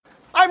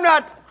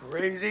I'm not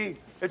crazy.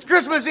 It's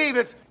Christmas Eve.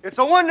 It's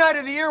the one night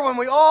of the year when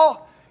we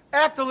all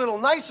act a little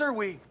nicer.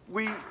 We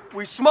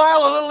smile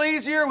a little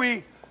easier.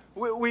 We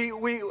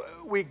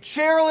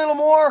share a little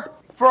more.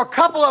 For a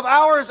couple of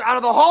hours out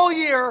of the whole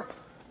year,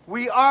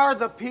 we are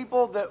the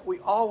people that we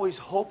always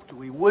hoped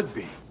we would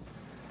be.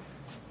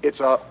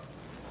 It's a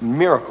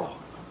miracle.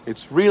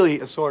 It's really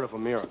a sort of a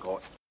miracle.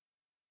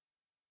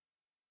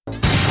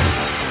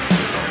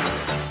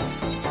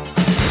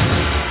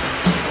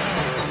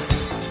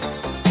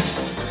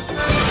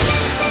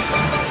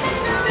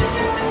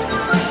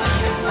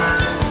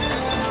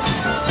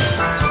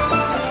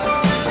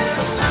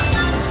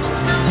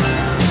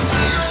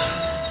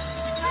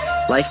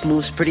 Life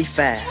moves pretty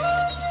fast.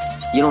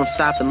 You don't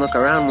stop and look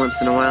around once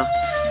in a while,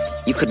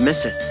 you could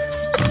miss it.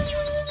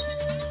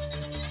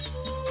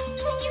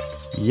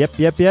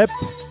 Jepp.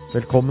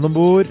 Velkommen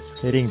ombord.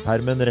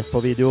 Ringpermen rett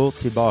på video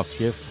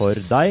tilbake for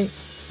deg.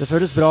 Det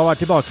føles bra å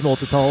være tilbake med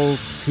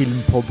 80-talls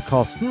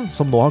filmpodcasten,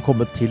 som nå har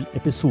kommet til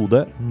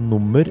episode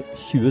nummer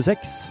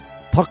 26.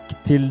 Takk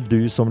til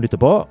du som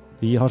lytter på.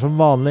 Vi har som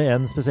vanlig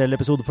en spesiell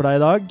episode for deg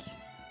i dag.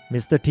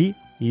 Mr. T.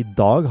 I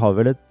dag har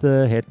vi vel et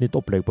helt nytt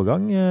opplegg på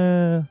gang.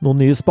 Noen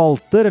nye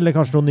spalter, eller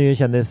kanskje noen nye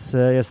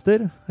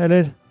kjendisgjester,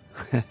 eller?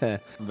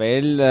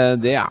 Vel,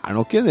 det er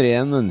nok en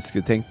ren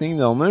ønsketenkning,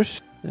 det,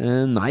 Anders.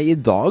 Nei, i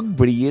dag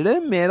blir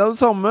det mer av det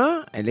samme.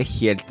 Eller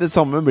helt det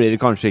samme blir det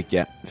kanskje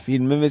ikke.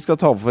 Filmen vi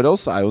skal ta for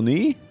oss er jo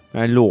ny.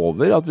 Jeg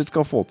lover at vi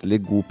skal få til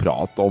litt god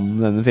prat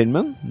om denne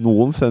filmen.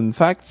 Noen fun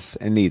facts,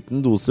 en liten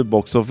dose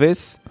box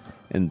office,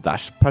 en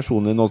dash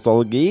personlig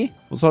nostalgi,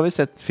 og så har vi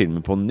sett filmen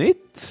på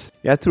nytt.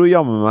 Jeg tror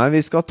jammen meg vi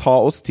skal ta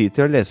oss tid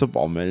til å lese opp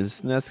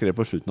anmeldelsen jeg skrev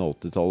på slutten av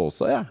 80-tallet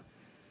også, ja.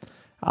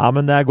 Ja,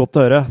 men det er godt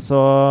å høre, så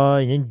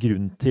ingen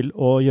grunn til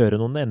å gjøre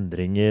noen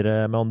endringer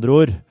med andre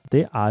ord.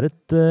 Det er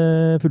et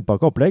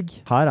fullpakket opplegg.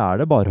 Her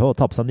er det bare å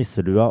ta på seg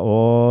nisselua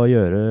og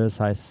gjøre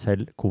seg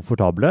selv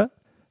komfortable.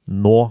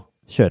 Nå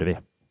kjører vi.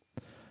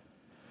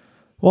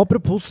 Og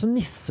apropos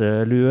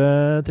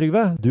nisselue,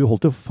 Trygve, du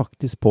holdt jo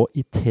faktisk på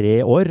i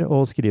 3 år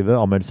å skrive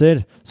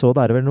anmeldelser, så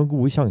det er vel noen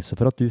gode sjanser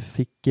for at du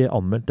fikk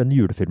anmeldt en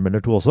julefilm eller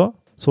 2 også.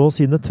 Så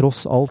siden det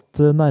tross alt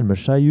nærmer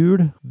seg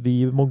jul,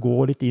 vi må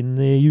gå litt inn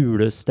i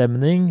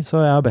julestemning,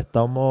 så jeg har bedt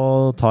deg om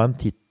å ta en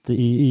titt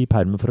i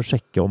permen for å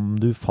sjekke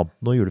om du fant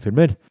noen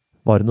julefilmer.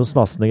 Var det noen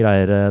snasende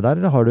greier der,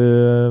 eller har du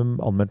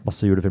anmeldt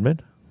masse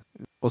julefilmer?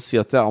 Å si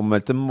at jeg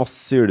anmeldte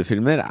masse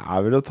julefilmer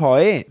er vel å ta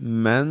i,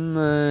 men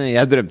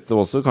jeg drømte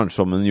også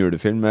kanskje om en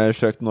julefilm med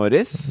Chuck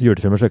Norris.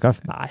 Julefilm med Chuck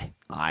Norris?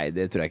 Nei,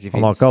 det tror jeg ikke finnes.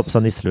 Han har ikke hatt på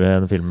seg nisselue i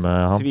en film,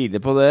 han.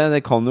 Tviler på det.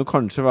 Det kan jo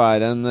kanskje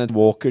være en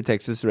Walker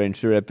Texas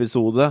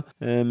Ranger-episode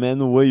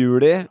med noe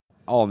jul i.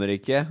 Aner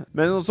ikke.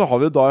 Men så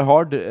har vi jo Die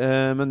Hard,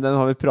 men den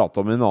har vi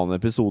pratet om i en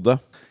annen episode.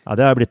 Ja,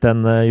 det har blitt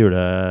en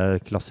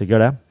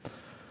juleklassiker, det.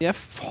 Jeg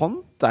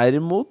fant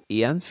derimot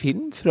en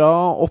film fra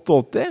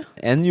 88,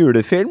 en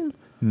julefilm,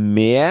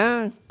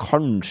 med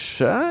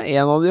kanskje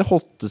en av de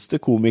hotteste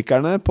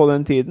komikerne på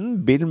den tiden,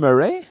 Bill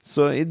Murray.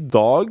 Så i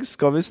dag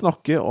skal vi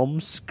snakke om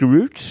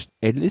Scrooge,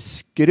 eller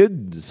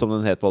Skrudd, som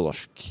den heter på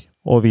norsk.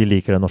 Og vi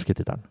liker den norske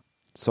titelen.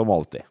 Som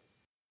alltid.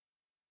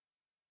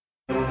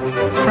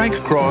 Frank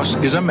Cross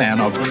is a man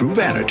of true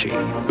vanity,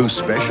 whose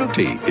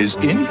specialty is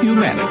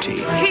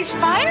inhumanity. He's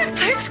fired?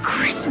 It's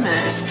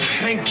Christmas.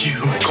 Thank you.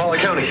 Call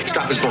the county.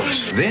 Stop his bonus.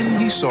 Then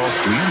he saw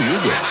 3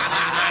 new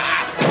ghosts.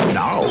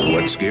 Now,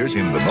 what scares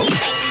him the most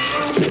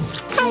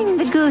I'm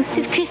the ghost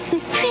of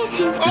Christmas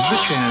present. is the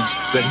chance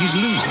that he's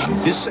losing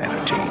his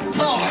sanity.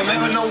 Oh, I'm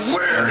having the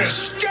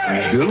weirdest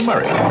day. Bill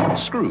Murray,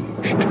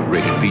 Scrooged,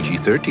 rated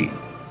PG-13.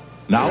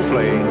 Now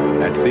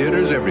playing at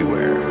theaters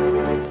everywhere.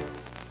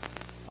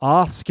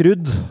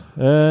 Skrudd,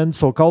 en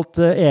såkalt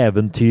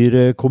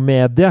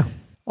eventyrkomedie.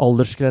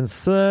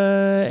 Aldersgrense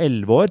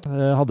 11 år,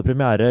 hadde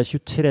premiere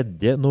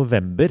 23.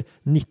 november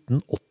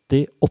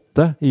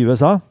 1988 i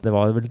USA. Det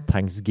var vel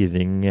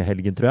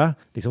Thanksgiving-helgen, tror jeg.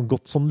 Liksom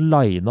gått sånn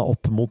linet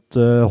opp mot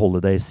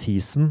holiday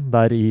season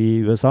der i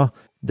USA.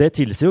 Det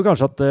tilsier jo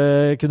kanskje at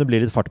det kunne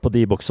bli litt fart på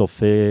de box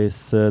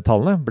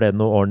office-tallene. Ble det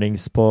noe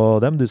ordnings på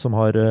dem, du som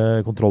har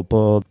kontroll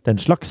på den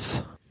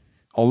slags?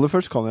 Aller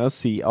først kan jeg jo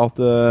si at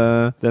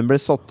den ble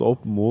satt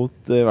opp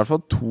mot i hvert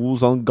fall 2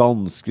 sånn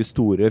ganske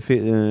store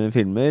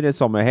filmer i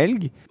samme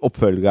helg.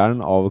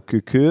 Oppfølgeren av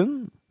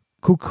Cocoon.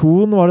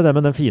 Cocoon, var det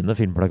med den fine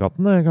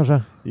filmplakaten, kanskje?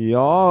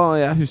 Ja,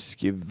 jeg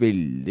husker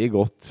veldig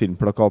godt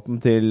filmplakaten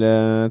til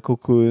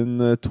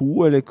Cocoon 2,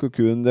 eller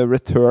Cocoon The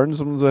Return,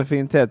 som det så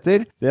fint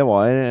heter. Det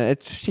var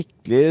et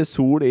skikkelig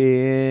sol i...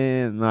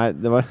 Nei,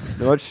 det var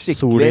et skikkelig...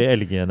 Sol i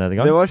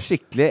elgnedgang? Det var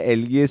skikkelig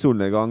elg i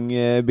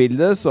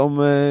solnedgang-bildet, som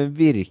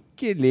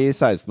virkelig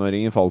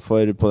 16-åringen falt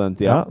for på den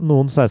tida. Ja,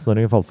 noen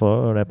 16-åringer falt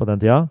for det på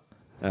den tida.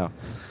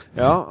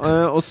 Ja,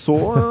 og så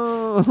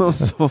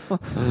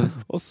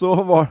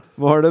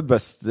var det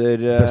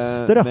Buster,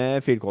 ja. med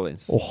Phil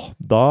Collins.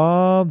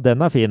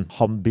 Den er fin.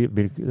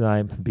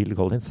 Bill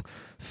Collins.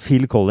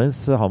 Phil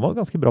Collins, han var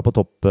ganske bra på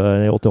topp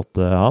i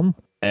 88, han.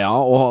 Ja,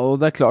 og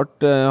det er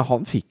klart,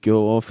 han fikk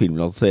jo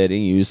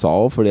filmlansering i USA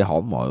også, fordi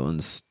han var jo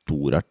en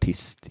stor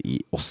artist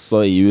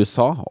også i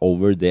USA.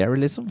 Over there,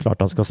 liksom.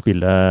 Klart han skal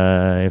spille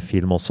i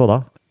film også,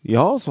 da.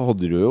 Ja, så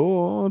hadde du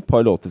jo et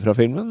par låter fra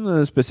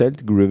filmen,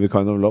 spesielt Groovy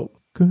Kind of Love.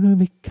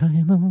 Groovy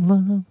kind of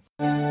love.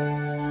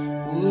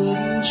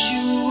 Wouldn't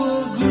you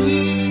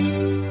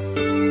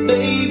agree,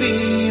 baby,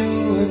 you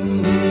and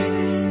me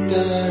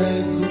got a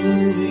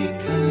groovy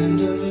kind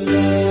of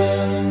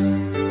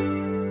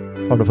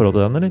love. Har du forhold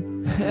til den, eller?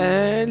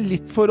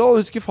 Litt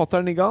forhold, husker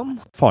fatteren i Gan.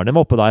 Faren din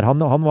var oppe der,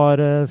 han var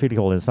Phil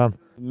Collins-fan.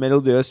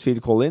 Melodiøs Phil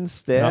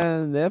Collins, det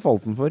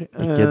falt den for.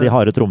 Ikke de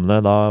harde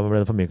trommene, da ble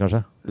det for mye,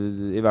 kanskje?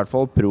 I hvert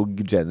fall Prog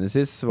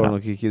Genesis var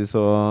nok ikke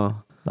så...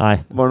 Nei.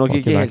 Var nok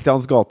ikke helt i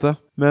hans gate.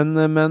 Men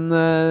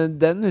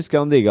den husker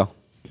jeg han digga.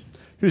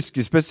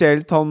 Husker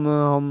spesielt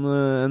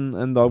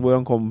en dag hvor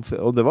han kom,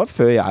 og det var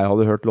før jeg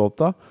hadde hørt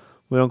låta,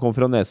 hvor han kom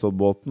fra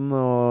Nesoddbåten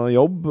og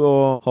jobb,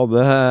 og hadde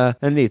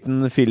en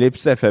liten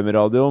Philips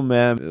FM-radio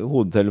med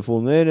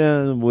hodetelefoner,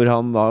 hvor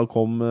han da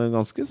kom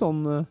ganske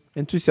sånn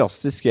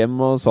entusiastisk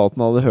hjem og sa at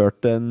han hadde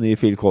hørt en ny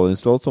Phil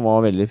Collins-låt som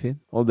var veldig fin,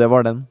 og det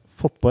var den.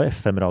 Fått på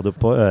FM-radio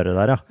på øret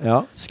der,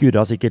 ja.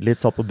 Skurra sikkert litt,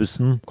 satt på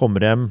bussen,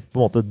 kommer hjem, på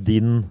en måte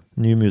din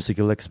New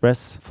Musical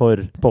Express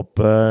for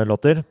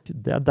poplåter.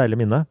 Det et deilig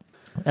minne.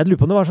 Jeg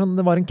lurer på om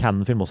det var en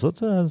Cannes-film også,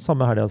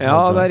 samme helg.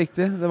 Ja, det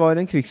riktig. Det var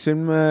en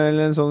krigsfilm,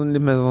 eller en sånn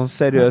litt mer sånn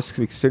seriøs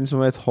krigsfilm som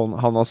het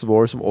Hannas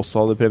War, som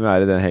også hadde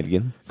premiere den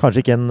helgen.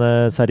 Kanskje ikke en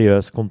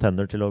seriøs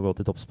contender til å gå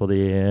til topps på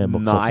de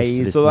box office-listene.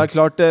 Nei, så det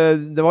klart,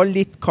 det var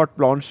litt carte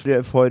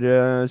blanche for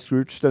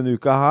Scrooge denne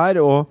uka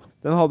her, og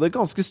den hadde et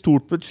ganske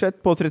stort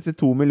budsjett på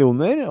 32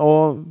 millioner,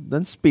 og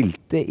den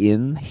spilte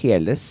inn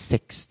hele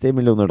 $60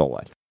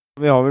 millioner.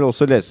 Vi har vel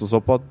også lest oss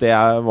opp at det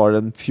var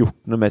den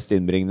 14. mest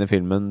innbringende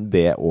filmen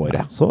det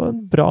året. Ja, så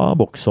en bra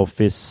box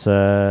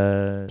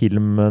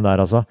office-film der,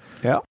 altså.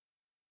 Ja.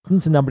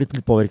 Siden jeg har blitt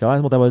litt påvirket der,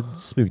 så måtte jeg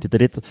bare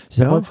smugtitte litt. Så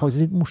det var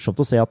faktisk litt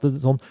morsomt å se at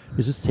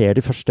hvis du ser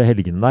de første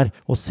helgene der,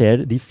 og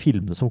ser de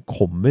filmene som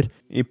kommer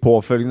i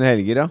påfølgende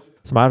helger, ja.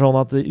 Som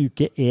sånn at i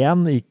uke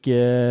 1 gikk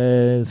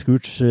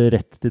Scrooge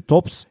rett til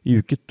topps.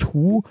 I uke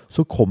 2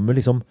 så kommer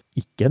liksom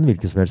ikke en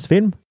hvilken som helst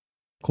film.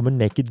 Kommer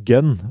Naked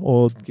Gun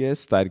og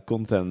sterk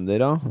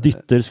contender, ja.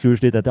 Dytter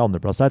Scrooge litt ned til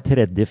andreplass her.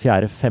 3.,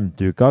 4., 5.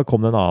 uka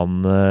kom det en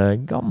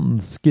annen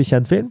ganske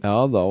kjent film.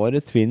 Ja, da var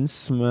det Twins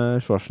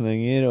med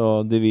Schwarzenegger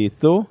og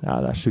DeVito.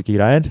 Ja, det syke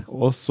greier.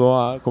 Og så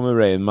kommer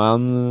Rain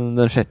Man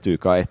den 6.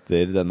 uka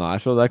etter denne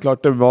her. Så det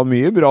klart det var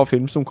mye bra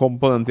film som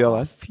kom på den tida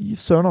der. Fy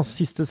søren, altså.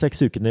 Siste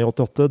 6 ukene i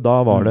 88, da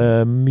var det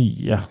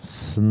mye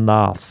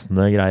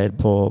snasende greier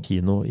på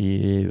kino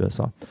i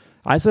USA.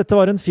 Nei, så dette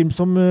var en film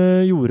som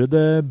gjorde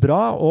det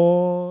bra,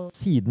 og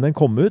siden den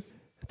kom ut,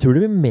 jeg tror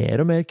det blir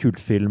mer og mer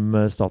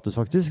kultfilmstatus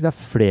faktisk. Det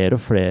flere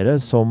og flere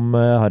som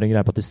har en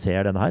greie på at de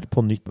ser denne her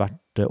på nytt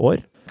hvert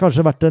år.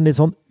 Kanskje vært en litt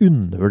sånn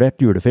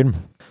undervurdert julefilm.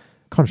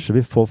 Kanskje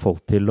vi får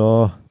folk til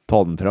å ta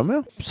den frem,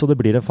 ja. Så det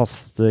blir en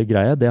fast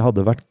greie. Det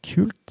hadde vært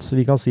kult.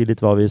 Vi kan si litt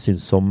hva vi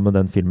synes om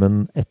den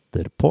filmen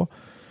etterpå.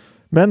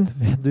 Men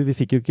vi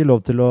fikk jo ikke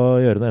lov til å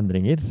gjøre noen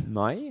endringer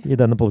i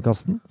denne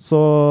podcasten,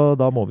 så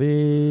da må vi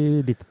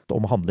litt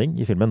om handling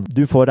i filmen.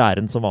 Du får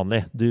æren som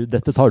vanlig.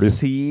 Dette tar du.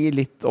 Si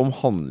litt om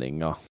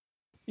handlinga.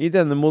 I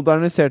denne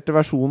moderniserte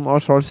versjonen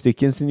av Charles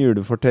Dickens sin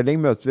julefortelling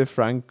møter vi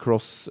Frank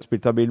Cross,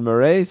 spilt av Bill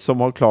Murray, som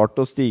har klart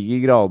å stige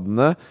i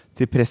gradene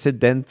til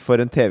president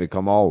for en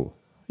TV-kanal.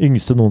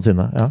 Yngste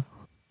noensinne, ja.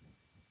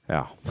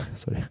 Ja.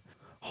 Sorry.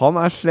 Han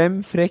slem,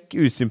 frekk,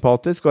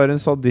 usympatisk og har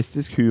en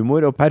sadistisk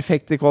humor og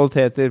perfekte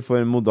kvaliteter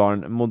for en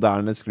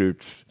moderne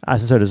Scrooge.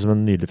 Jeg synes det høres ut som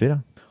en nydelig fyr,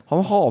 ja.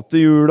 Han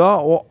hater jula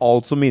og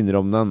alt som minner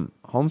om den.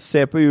 Han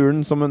ser på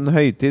julen som en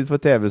høytid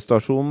for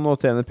TV-stasjonen og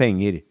tjener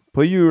penger.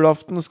 På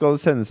julaften skal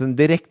det sendes en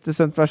direkte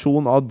sendt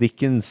versjon av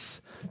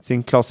Dickens.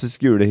 Sin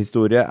klassiske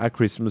julehistorie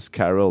Christmas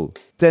Carol.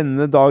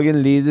 Denne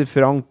dagen lider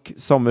Frank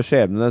samme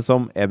skjebne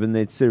som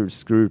Ebenezer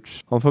Scrooge.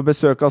 Han får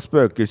besøk av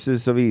spøkelser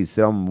som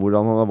viser ham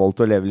hvordan han har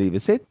valgt å leve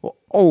livet sitt, og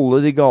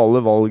alle de gale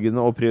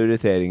valgene og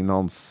prioriteringene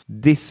hans.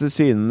 Disse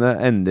synene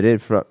endrer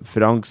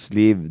Franks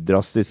liv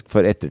drastisk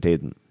for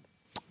ettertiden.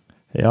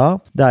 Ja,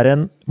 det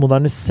en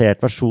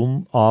modernisert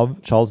versjon av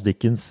Charles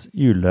Dickens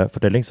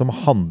julefortelling som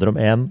handler om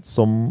en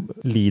som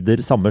lider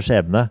samme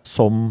skjebne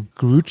som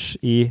Scrooge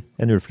i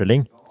en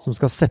julefortelling, som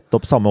skal sette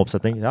opp samme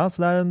oppsetning. Ja,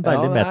 så det en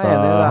deilig meta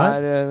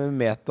her. Ja, det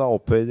meta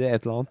opphøyd i et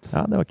eller annet.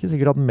 Ja, det var ikke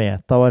sikkert at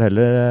meta var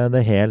heller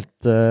det helt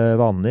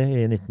vanlige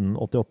i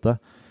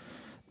 1988.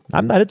 Nei,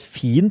 men det et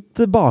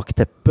fint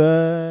bakteppe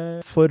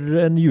for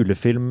en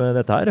julefilm.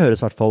 Dette her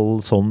høres i hvert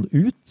fall sånn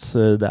ut.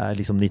 Det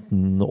liksom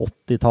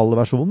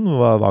 1980-tallet-versjonen.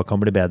 Hva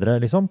kan bli bedre,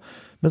 liksom?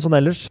 Men sånn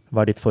ellers,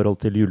 hva ditt forhold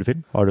til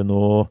julefilm? Har du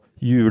noen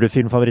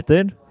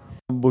julefilmfavoritter?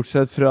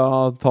 Bortsett fra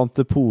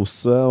Tante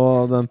Pose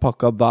og den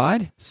pakka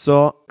der,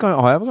 så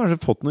har jeg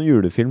kanskje fått noen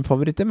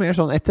julefilmfavoritter, mer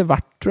sånn etter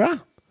hvert, tror jeg.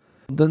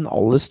 Den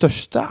aller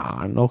største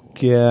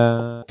nok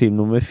film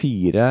nummer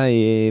 4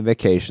 i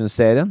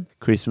Vacation-serien,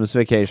 Christmas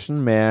Vacation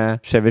med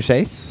Chevy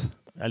Chase.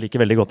 Jeg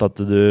liker veldig godt at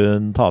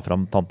du tar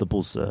fram Tante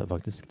Pose,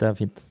 faktisk. Det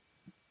fint.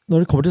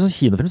 Når det kommer til sånn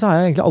kinofilm, så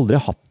har jeg egentlig aldri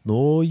hatt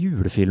noe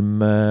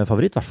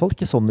julefilmfavoritt. I hvert fall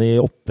ikke sånn i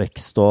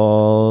oppvekst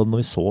og når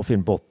vi så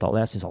film på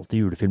 80-tallet. Jeg synes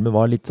alltid julefilmer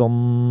var litt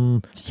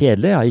sånn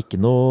kjedelig. Jeg har ikke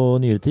noe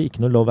nyere tid,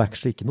 ikke noe Love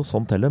Actually, ikke noe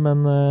sånt heller.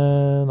 Men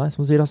nei,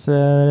 som du sier,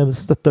 jeg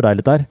støtter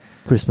deg litt der.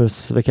 Christmas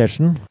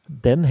Vacation.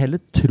 Den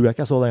heller tror jeg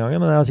ikke jeg så den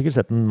gangen, men jeg har sikkert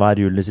sett den hver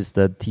jul de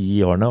siste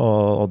 10 årene,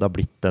 og det har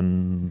blitt en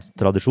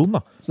tradisjon,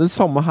 da. Den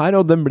samme her,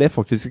 og den ble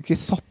faktisk ikke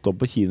satt opp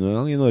på kino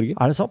engang i Norge.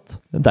 Er det sant?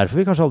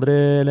 Derfor vi kanskje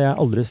jeg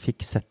aldri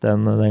fikk sett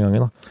den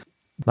gangen, da.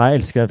 Nei,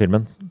 jeg elsker den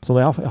filmen. Så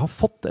jeg har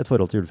fått et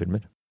forhold til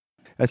julefilmer.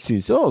 Jeg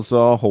synes jo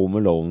også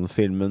Home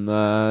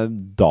Alone-filmene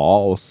da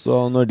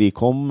også, når de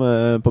kom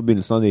på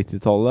begynnelsen av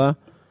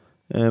 90-tallet,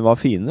 var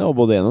fine, og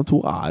både 1 og 2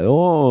 er jo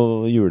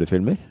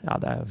julefilmer. Ja,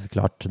 det er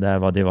klart.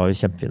 De var jo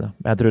kjempefine.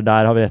 Men jeg tror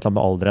der har vi et eller annet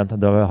med alderen.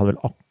 Det hadde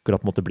vel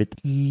akkurat måttet blitt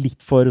litt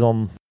for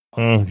sånn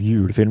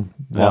julefilm.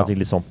 Det var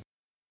sikkert litt sånn.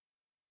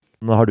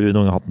 Har du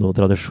noen gang hatt noen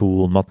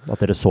tradisjon med at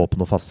dere så på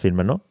noen fast film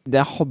eller noe?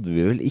 Det hadde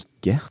vi vel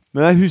ikke.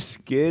 Men jeg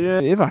husker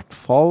i hvert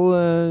fall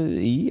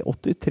i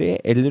 83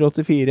 eller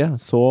 84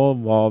 så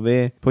var vi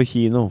på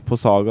kino på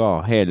Saga.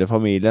 Hele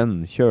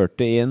familien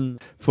kjørte inn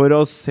for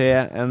å se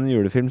en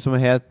julefilm som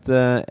het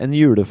En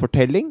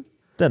julefortelling.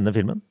 Denne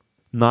filmen?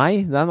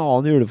 Nei, det er en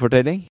annen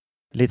julefortelling.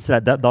 Litt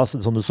streit, da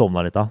sånn du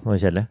sovna litt da, det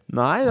var kjedelig?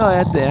 Nei,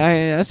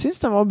 jeg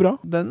synes den var bra.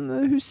 Den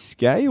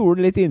husker jeg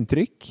gjorde litt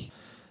inntrykk.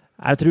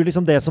 Jeg tror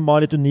liksom det som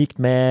var litt unikt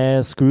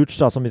med Scrooge,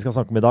 da, som vi skal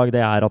snakke om i dag,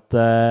 det er at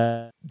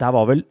der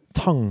var vel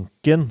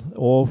tanken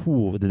og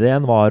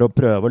hovedideen var å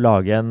prøve å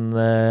lage en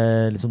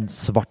litt sånn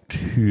svart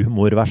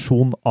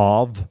humorversjon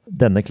av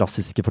denne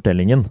klassiske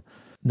fortellingen.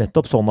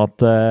 Nettopp sånn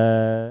at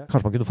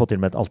kanskje man kunne få til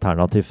med et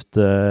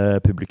alternativt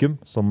publikum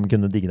som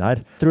kunne digge det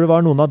her. Jeg tror det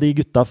var noen av de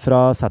gutta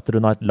fra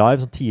Saturday Night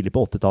Live som tidlig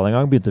på 80-tallet en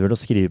gang begynte vel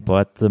å skrive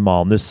på et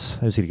manus.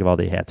 Jeg husker ikke hva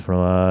de het for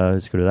noe,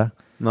 husker du det?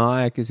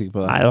 Nei, jeg er ikke sikker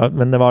på det. Nei,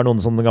 men det var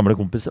noen sånne gamle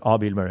kompiser av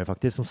Bill Murray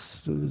faktisk,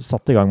 som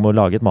satte i gang med å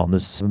lage et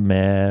manus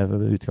med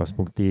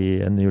utgangspunkt i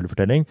en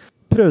julefortelling.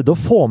 Prøvde å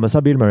få med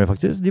seg Bill Murray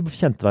faktisk, de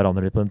kjente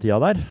hverandre litt på den tida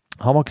der.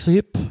 Han var ikke så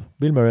hypp,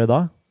 Bill Murray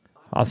da.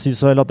 Jeg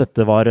synes vel at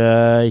dette var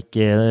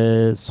ikke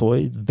så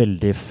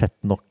veldig fett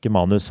nok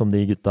manus som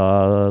de gutta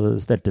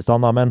stelte i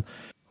stand, men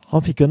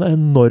han fikk jo en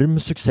enorm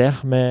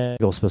suksess med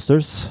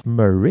Ghostbusters.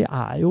 Murray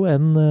er jo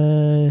en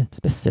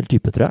spesiell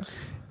type, tror jeg.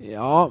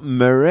 Ja,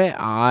 Murray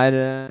er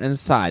en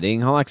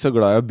særing. Han er ikke så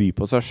glad i å by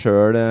på seg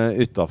selv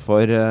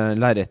utenfor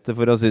lerrettet,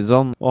 for å si det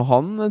sånn. Og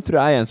han tror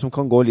jeg er en som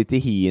kan gå litt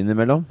i hien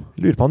imellom.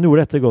 Lurer på han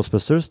gjorde etter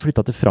Ghostbusters,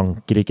 flyttet til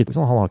Frankrike.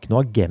 Han har ikke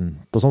noe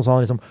agent og sånn, så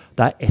han liksom,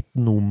 det er ett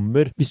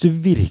nummer. Hvis du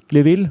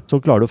virkelig vil,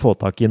 så klarer du å få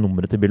tak i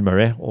nummeret til Bill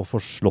Murray og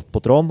få slått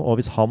på tråden. Og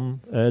hvis han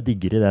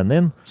digger ideen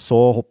din, så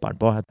hopper han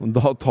på.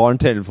 Da tar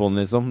han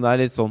telefonen liksom. Det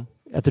er litt sånn.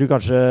 Jeg tror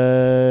kanskje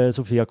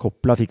Sofia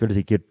Coppola fikk vel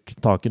sikkert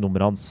tak i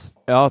nummeret hans.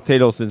 Ja, til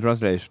Lost in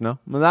Translation, ja.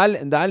 Men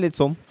det er litt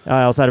sånn.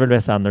 Ja, og så er det vel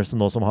Wes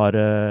Anderson nå som har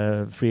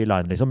free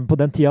line, liksom. På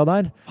den tida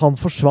der, han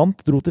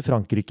forsvant, dro til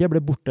Frankrike,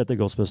 ble borte etter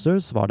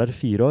Ghostbusters, var der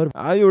 4 år.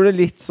 Jeg gjorde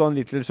litt sånn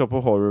Little Shop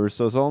of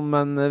Horrors og sånn,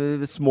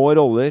 men små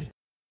roller.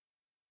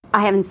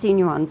 I haven't seen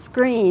you on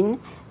screen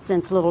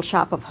since Little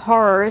Shop of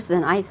Horrors,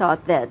 and I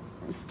thought that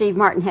Steve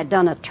Martin had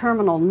done a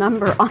terminal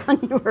number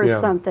on you or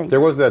something. There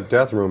was that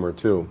death rumor,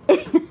 too.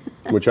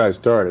 Which I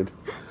started.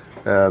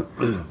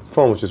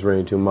 Phone was just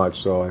ringing too much,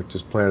 so I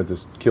just planted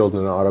this killed in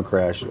an auto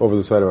crash over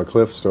the side of a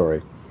cliff story.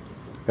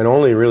 And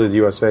only really the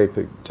USA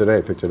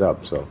Today picked it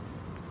up, so.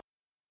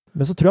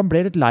 Men så tror jeg han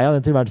ble litt lei av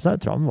den tilværelsen her.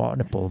 Jeg tror han var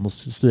nede på å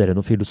studere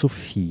noe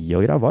filosofi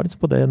og greier. Var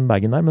liksom på den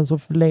bagen der, men så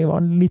var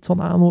han litt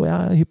sånn, jeg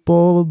er hypp på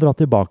å dra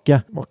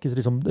tilbake. Var ikke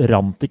liksom,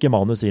 rant ikke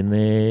manus inn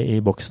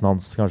i boksen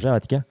hans, kanskje, jeg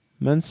vet ikke.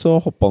 Men så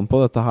hoppet han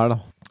på dette her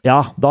da.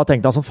 Ja, da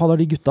tenkte jeg sånn, fader,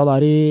 de gutta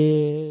der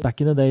i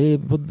back in the day,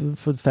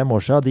 for 5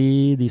 år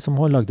siden, de som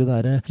har lagd det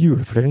der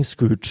julefortelling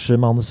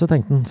Scrooge-manuset,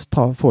 tenkte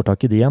han, får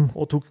tak i de igjen,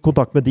 og tok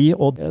kontakt med de,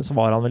 og så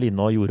var han vel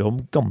inne og gjorde om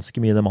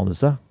ganske mye det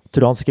manuset.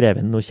 Tror han skrev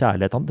inn noe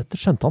kjærlighet,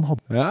 dette skjønte han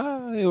hadde. Ja,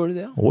 jeg gjorde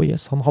det, ja.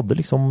 Yes, han hadde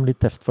liksom litt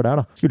teft for det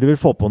her da. Skulle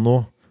vel få på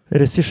noe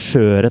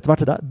regissør etter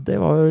hvert,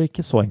 det var jo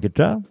ikke så enkelt,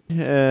 tror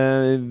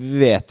jeg. Vi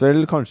vet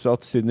vel kanskje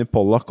at Sidney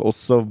Pollack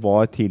også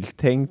var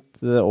tiltenkt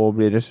å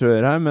bli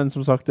regissør her, men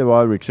som sagt, det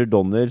var Richard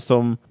Donner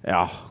som,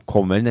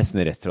 kom vel nesten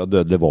rett fra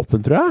Dødelig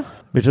våpen, tror jeg.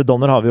 Richard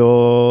Donner har vi jo,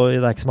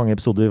 det er ikke så mange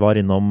episoder vi var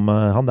innom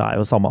han, det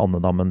er jo samme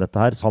andedammen dette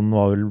her, så han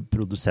var vel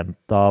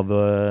produsent av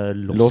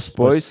Lost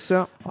Boys,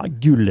 ja.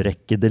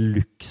 Gullrekke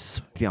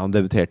Deluxe. Ja, han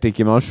debuterte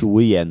ikke, men han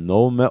slo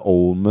igjennom med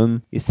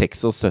Omen i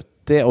 76,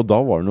 og da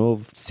var han jo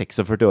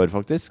 46 år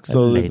faktisk.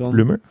 Så late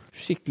bloomer.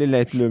 Skikkelig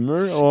late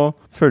bloomer, og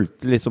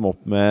følte liksom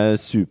opp med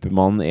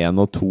Superman 1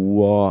 og 2,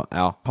 og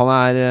han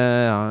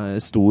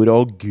er stor,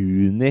 og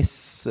Goonies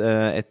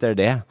etter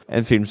det.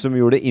 En film som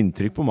gjorde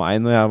inntrykk på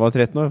meg når jeg var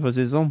 13 år, for å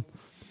si det sånn.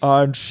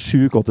 En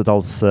sjuk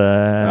 80-talls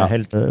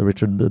helt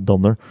Richard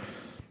Donner.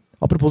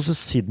 Apropos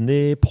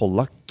Sidney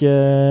Pollack,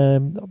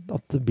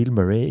 at Bill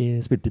Murray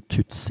spilte i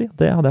Tootsie,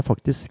 det hadde jeg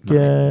faktisk...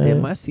 Nei, det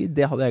må jeg si,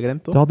 det hadde jeg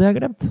glemt også. Det hadde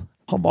jeg glemt.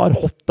 Han var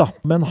hot da,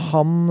 men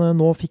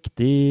nå fikk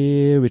de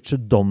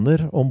Richard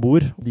Donner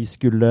ombord. De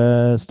skulle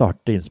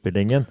starte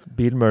innspillingen.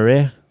 Bill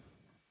Murray,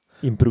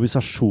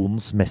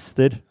 improvisasjonens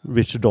mester,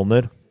 Richard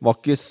Donner. Var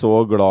ikke så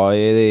glad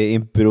i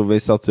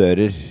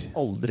improvisatører.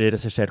 Aldri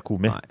regissert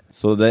komi. Nei.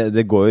 Så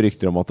det går jo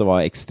rykter om at det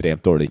var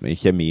ekstremt dårlig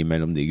kjemi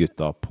mellom de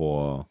gutta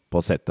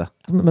på settet.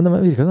 Men det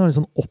virker som det var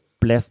litt sånn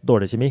opplest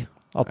dårlig kjemi.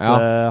 At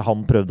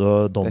han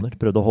Donner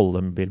prøvde å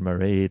holde Bill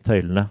Murray i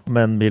tøylene.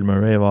 Men Bill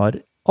Murray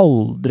var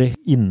aldri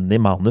inne i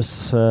manus,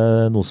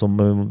 noe som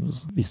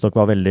visstnok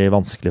var veldig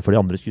vanskelig for de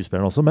andre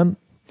skuespillerne også, men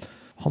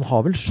han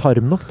har vel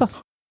sjarm nok da.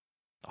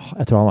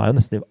 Jeg tror han er jo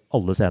nesten i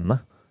alle scenene.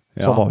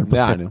 Så han var vel på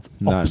sett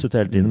absolutt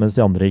hele tiden, mens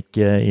de andre gikk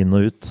inn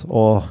og ut.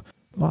 Og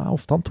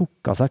ofte han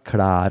tok av seg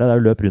klærne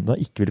der og løp rundt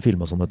og ikke ville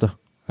filme og sånn, vet du.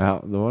 Ja,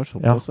 det var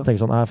sånn. Ja,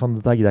 tenker sånn, fan,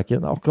 dette gidder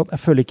jeg ikke.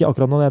 Jeg føler ikke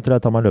akkurat nå, jeg tror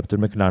jeg tar meg en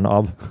løptur med klærne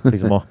av,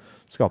 liksom å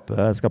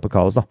skape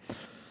kaos da.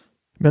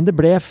 Men det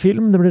ble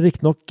film, det ble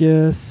riktig nok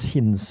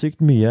sinnssykt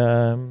mye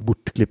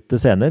bortklippte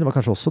scener. Det var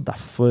kanskje også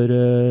derfor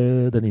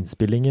den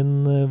innspillingen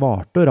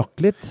varte og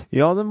rakk litt.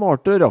 Ja, den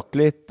varte og rakk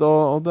litt,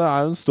 og det er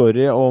jo en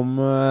story om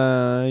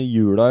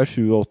jula i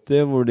 87,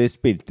 hvor de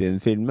spilte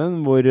inn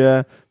filmen, hvor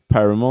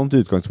Paramount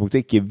i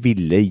utgangspunktet ikke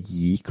ville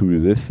gi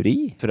crewet fri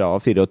fra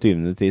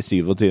 24. til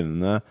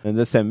 27.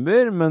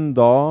 desember, men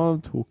da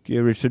tok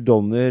Richard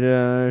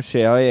Donner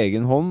skjea i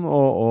egen hånd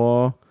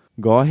og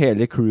ga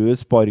hele crewet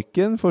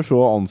sparken, for så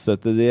å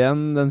ansette de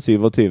igjen den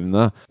 27.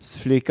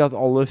 Slik at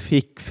alle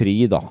fikk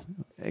fri da.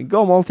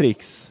 Gammel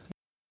triks.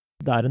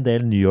 Det er en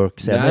del New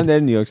York-scener. Det er en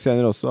del New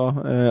York-scener også,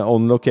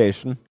 on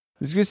location.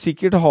 Vi skulle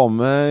sikkert ha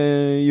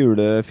med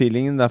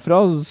julefeelingen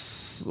derfra,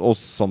 og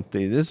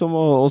samtidig som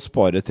å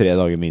spare 3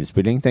 dager med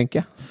innspilling,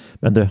 tenker jeg.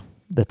 Men du,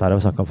 dette har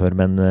vi snakket om før,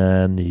 men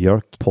New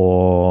York på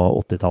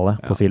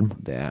 80-tallet på film.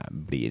 Det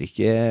blir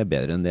ikke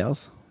bedre enn det,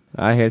 altså.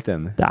 Jeg er helt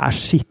enig. Det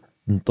er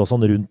skittent og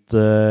sånn rundt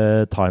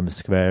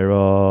Times Square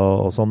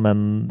og sånn,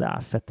 men det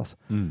er fett, altså.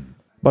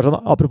 Bare sånn,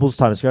 apropos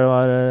Times Square,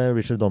 var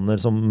Richard Donner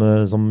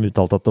som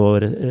uttalte at å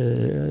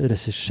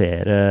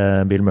regissere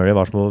Bill Murray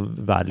var som å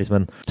være liksom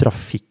en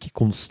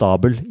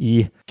trafikkonstabel i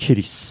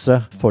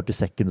krysset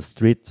 42nd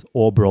Street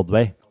og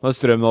Broadway. Når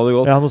strømmen hadde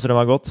gått. Ja, når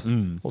strømmen hadde gått.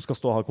 Og skal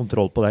stå og ha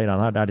kontroll på det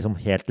greiene her. Det er liksom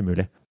helt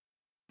umulig.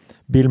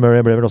 Bill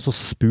Murray ble vel også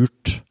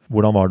spurt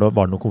hvordan var det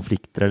noen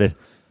konflikter, eller?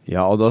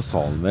 Ja, og da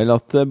sa han vel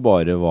at det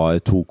bare var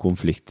 2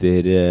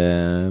 konflikter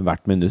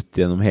hvert minutt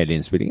gjennom hele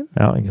innspillingen.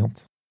 Ja, ikke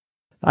sant.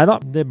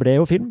 Neida, det ble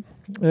jo film.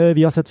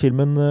 Vi har sett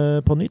filmen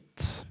på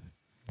nytt.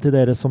 Til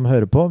dere som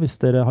hører på, hvis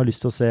dere har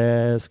lyst til å se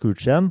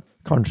Scrooge igjen.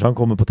 Kanskje han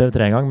kommer på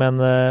TV3 en gang,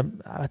 men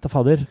jeg vet da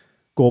fader.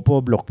 Gå på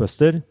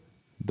Blockbuster.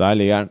 Der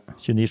ligger den.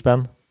 29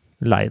 spenn.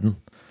 Leid den.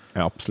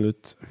 Ja,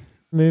 absolutt.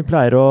 Men vi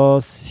pleier å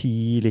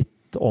si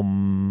litt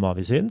om hva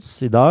vi syns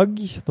i dag,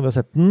 når vi har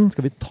sett den.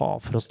 Skal vi ta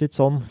for oss litt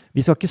sånn?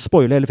 Vi skal ikke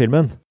spoile hele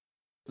filmen.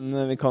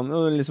 Vi kan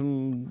jo liksom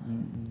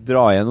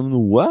dra gjennom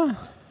noe.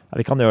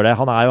 Ja, vi kan gjøre det.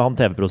 Han er jo han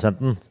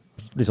TV-produsenten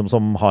liksom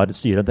som har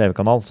styret en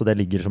TV-kanal, så det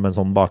ligger som en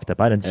sånn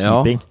bakteppe her, en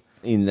kjiping.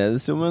 Ja,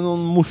 innledes jo med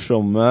noen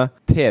morsomme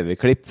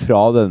TV-klipp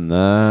fra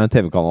denne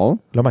TV-kanalen.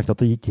 La merke til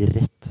at det gikk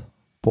rett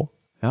på.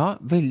 Ja,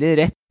 veldig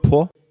rett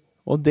på.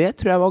 Og det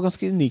tror jeg var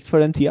ganske unikt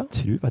for den tida.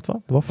 Vet du hva?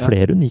 Det var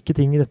flere unike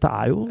ting. Dette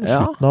er jo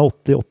slutten av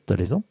 88,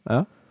 liksom.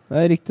 Ja,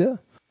 det er riktig det.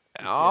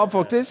 Ja,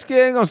 faktisk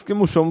ganske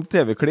morsomt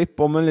TV-klipp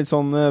om en litt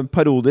sånn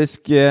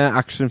parodisk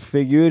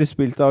actionfigur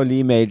spilt av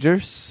Lee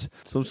Majors,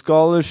 som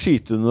skal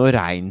skyte noe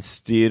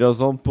reinsdyr og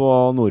sånn på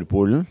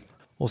Nordpolen.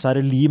 Og så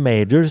er det Lee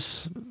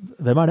Majors.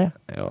 Hvem er det?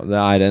 Ja, det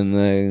er en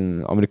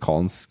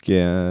amerikansk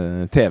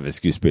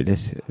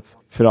TV-skuespiller.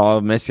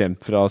 Mest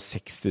kjent fra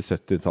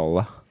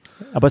 60-70-tallet.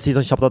 Jeg bare sier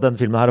sånn kjapt at denne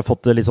filmen her har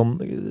fått litt sånn,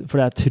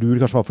 for jeg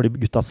tror kanskje var fordi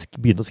gutta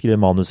begynte å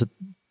skrive manuset.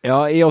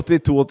 Ja, i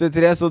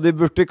 82-83, så de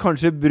burde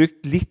kanskje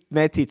brukt litt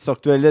mer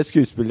tidsaktuelle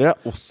skuespillere,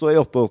 også i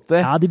 88.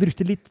 Ja, de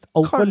brukte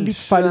alt var litt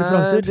feil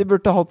referanser. Kanskje de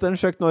burde hatt en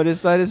Chuck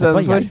Norris der i stedet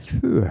for. Jeg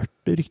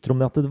hørte rykter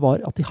om det,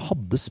 at de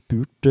hadde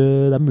spurt,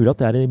 det er mulig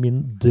at det er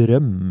min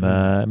drøm,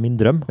 men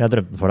jeg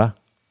drømte den for deg.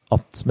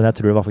 Men jeg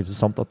tror det var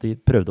faktisk sant at de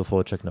prøvde å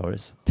få Chuck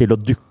Norris til å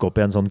dukke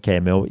opp i en sånn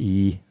cameo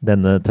i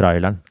denne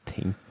traileren.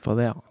 Tenk på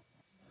det, ja.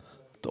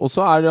 Og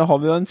så har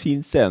vi jo en fin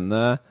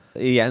scene,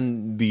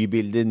 igjen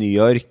bybildet i New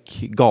York,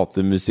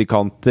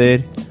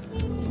 gatemusikanter.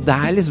 Det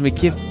er liksom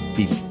ikke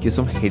hvilke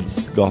som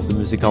helst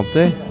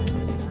gatemusikanter.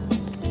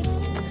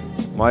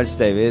 Miles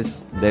Davis,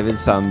 David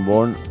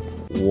Sanborn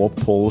og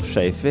Paul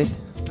Schaefer.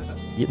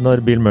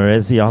 Når Bill Murray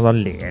sier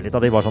han ler litt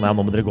av det, bare sånn, ja,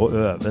 nå må dere gå og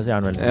øve, sier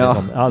han veldig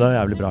sånn, ja, det er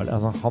jævlig bra.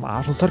 Altså, han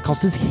er sånn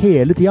sarkastisk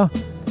hele tida.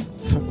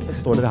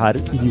 Står dere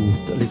her,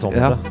 idiot, litt sånn.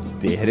 Ja,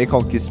 dere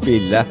kan ikke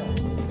spille.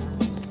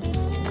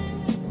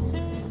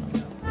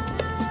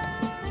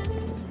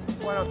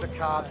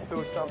 Cops do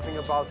something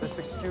about this.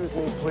 Excuse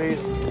me, please.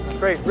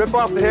 Great. Rip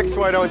off the Hicks,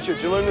 why don't you?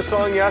 Did you learn the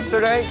song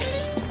yesterday?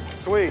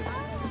 Sweet.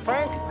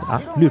 Frank? Ja,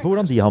 lurer på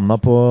hvordan de havna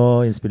på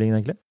innspillingen,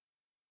 egentlig.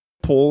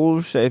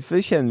 Paul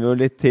Schaefer kjenner vi jo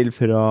litt til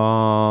fra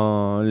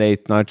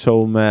Late Night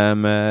Show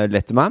med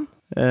Letterman.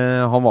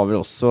 Han var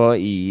vel også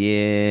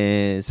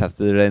i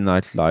Saturday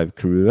Night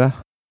Live-crewet.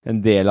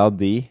 en del av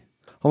de.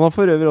 Han har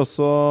for øvrig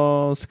også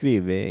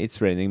skrevet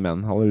It's Raining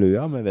Men,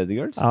 Halleluja, med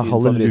Vedigirls. Ja,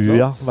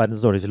 Halleluja,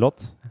 verdens dårligste låt.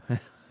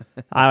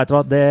 Nei, vet du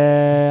hva, det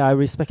er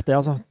respekt det,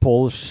 altså.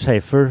 Paul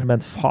Schaefer,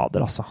 men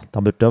fader, altså.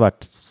 Han burde jo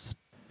vært...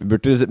 Vi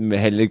burde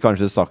heller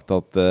kanskje sagt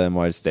at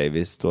Miles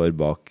Davis står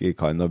bak i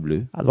Kind of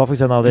Blue. Ja, det var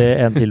faktisk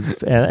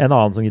en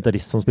annen sånn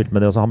gitarist som spilte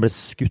med det også. Han ble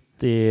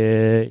skutt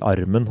i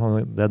armen.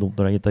 Det er dumt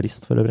når han er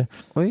gitarist, for øvrig.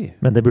 Oi.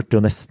 Men det burde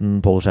jo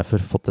nesten Paul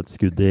Schaefer fått et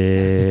skudd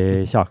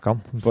i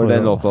kjakan. For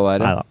den låta der,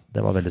 ja. Neida,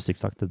 det var veldig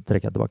stygt sagt. Det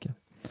trekker jeg tilbake.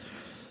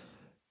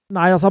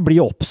 Nei, altså han blir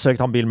jo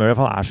oppsøkt, han Bill Murray,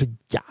 for han er så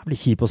jævlig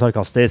kjip og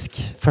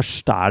sarkastisk.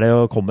 Først er det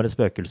jo, kommer et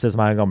spøkelse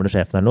som er den gamle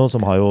sjefen eller noe,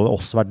 som har jo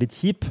også vært litt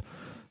kjip.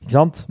 Ikke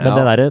sant? Men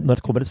det der, når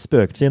det kommer et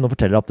spøkelse inn og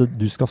forteller at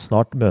du skal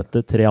snart møte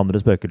 3 andre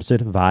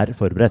spøkelser, vær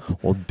forberedt.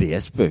 Og det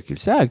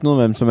spøkelset er ikke noe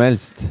hvem som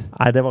helst.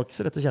 Nei, det var ikke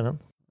så lett å kjenne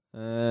igjen.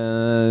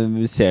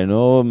 Vi ser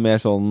noe mer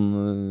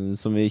sånn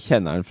som vi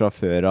kjenner den fra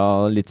før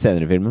av litt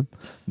senere i filmen.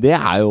 Det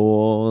er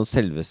jo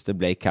selveste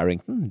Blake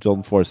Carrington,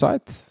 John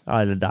Forsythe.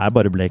 Ja, eller det er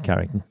bare Blake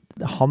Carrington.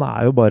 Han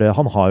har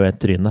jo et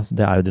tryne,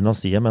 det er jo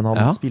dynastiet, men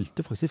han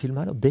spilte faktisk i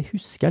filmen her, og det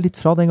husker jeg litt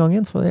fra den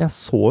gangen, for jeg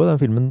så jo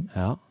den filmen.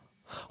 Ja.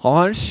 Han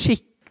har en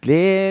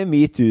skikkelig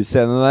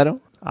MeToo-scene der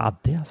også. Ja,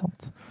 det er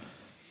sant.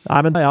 Nei,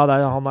 men ja,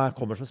 han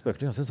kommer som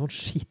spøkelse, ganske sånn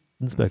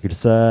skitten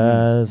spøkelse,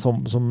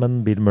 som en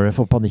Bill Murray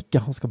får panikk.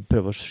 Han skal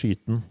prøve å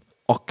skyte den.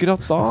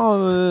 Akkurat da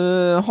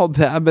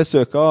hadde jeg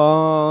besøk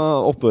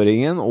av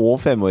 8-åringen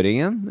og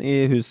 5-åringen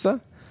i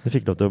huset. Du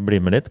fikk lov til å bli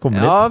med litt?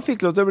 Ja,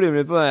 fikk lov til å bli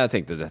med litt på det. Jeg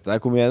tenkte, dette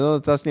er komedie, og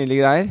dette er snille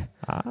greier.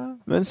 Ja.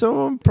 Men så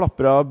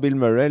plapper Bill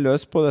Murray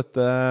løs på dette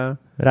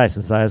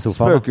reisen seg i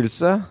sofaen.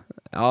 Spøkelse.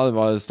 Ja, det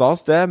var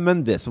stas det,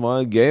 men det som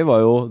var gøy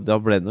var jo, da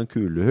ble det noen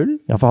kulehull.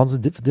 Ja, for han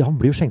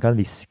blir jo skjenket en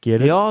whisky,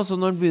 eller? Ja, så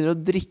når han begynner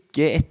å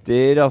drikke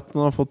etter at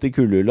han har fått de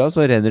kulehullene,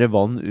 så renner det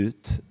vann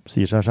ut.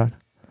 Sier seg selv.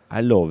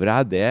 Jeg lover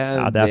deg,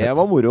 det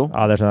var moro.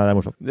 Ja, det skjønner jeg, det er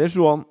morsomt. Det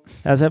slo han.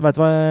 Jeg vet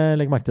hva jeg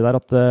legger merke til der,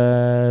 at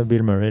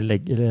Bill Murray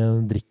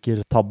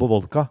drikker tabb og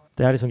vodka.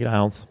 Det er liksom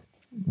greia hans.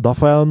 Da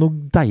får jeg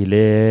noe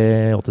deilig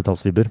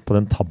 80-tallsvibber på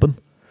den tabben.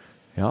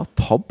 Ja,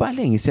 tabb er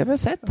lenge siden vi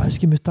har sett. Jeg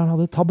husker mutteren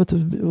hadde tabb,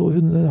 og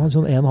hun hadde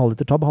sånn 1,5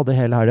 liter tabb, hadde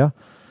hele helga.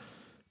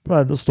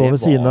 Pleide å stå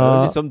ved siden av... Det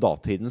var jo liksom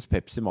datidens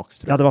Pepsi Max,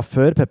 tror jeg. Ja, det var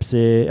før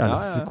Pepsi,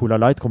 Cola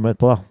Light kom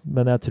etterpå da.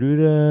 Men jeg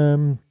tror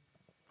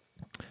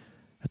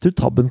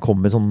tabben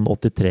kom i sånn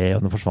 83,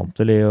 og den forsvant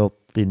vel i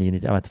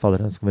 89-90, jeg vet ikke,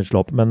 fader, skal vi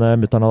slå opp. Men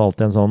mutteren hadde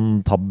alltid en sånn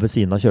tabb ved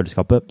siden av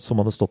kjøleskapet, som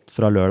hadde stått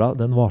fra lørdag.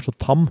 Den var så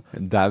tam.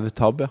 En dau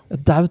tabb, ja.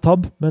 Dau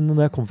tabb, men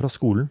når jeg kom fra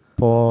skolen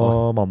på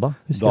mandag...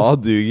 Da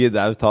duger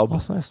dau tabb.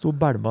 Altså, jeg sto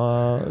bælma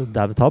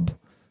dau tabb.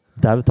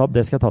 Dau tabb,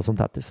 det skal jeg ta som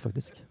tattis,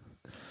 faktisk.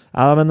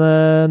 Ja, men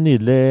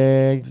nydelig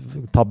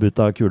tabb ut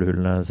av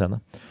kulehullene-scene.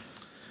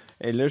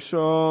 Ellers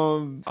så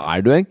er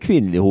du en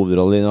kvinnelig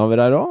hovedrolleinnehaver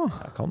her også.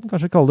 Jeg kan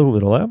kanskje kalle det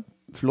hovedrolle, ja.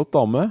 Flott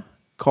dame.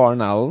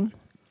 Karen Allen.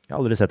 Jeg har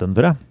aldri sett henne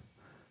før, jeg.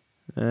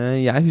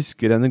 Jeg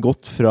husker henne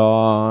godt fra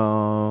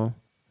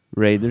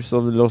Raiders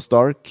of the Lost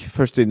Ark,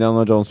 første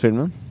Indiana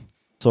Jones-filmen.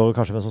 Så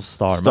kanskje med sånn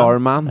Starman.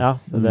 Starman.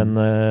 Ja, den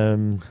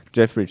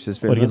Jeff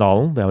Bridges-filmen.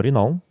 Originalen, det er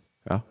originalen.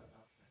 Ja.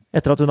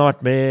 Etter at hun har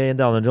vært med i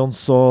Indiana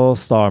Jones og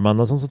Starman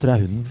og sånn, så tror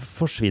jeg hun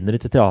forsvinner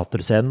litt i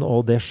teaterscenen,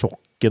 og det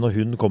sjokket når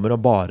hun kommer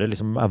og bare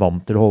liksom er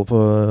vant til å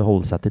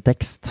holde seg til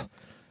tekst.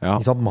 Ja.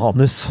 Ikke sant,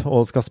 manus,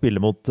 og skal spille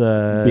mot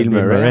Bill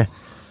Murray.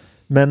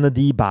 Men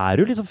de bærer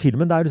jo liksom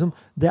filmen. Det er liksom,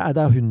 det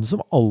er hun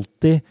som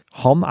alltid...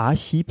 Han er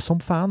kjip som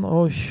fan,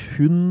 og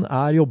hun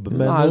jobber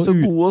med noe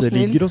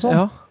uteligger og sånn.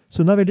 Ja.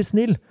 Så hun er veldig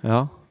snill.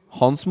 Ja,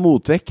 hans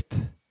motvekt.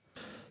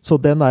 Så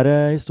den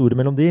der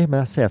historien mellom de, men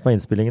jeg ser på meg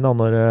innspillingen da,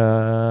 når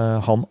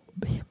han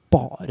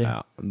bare...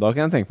 Ja, da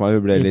kan jeg tenke meg at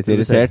hun ble litt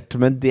irritert,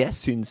 men det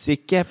syns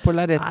ikke på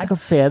lerretet. Jeg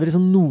kan se det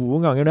liksom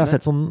noen ganger når jeg har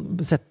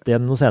sett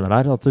igjen noen scener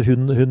der, at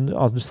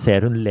at du ser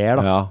hun ler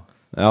da.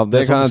 Ja,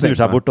 det kan jeg tenke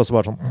meg. Seg bort, og så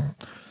bare sånn...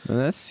 Men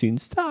jeg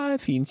syns det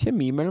er fin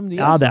kjemi mellom de.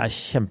 Ja, det er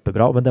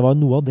kjempebra, men det var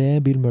noe av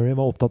det Bill Murray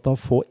var opptatt av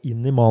å få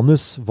inn i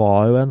manus,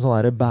 var jo en sånn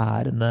her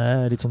bærende,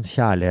 litt sånn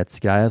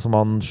kjærlighetsgreie som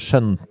han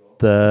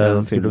skjønte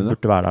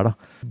burde være der da.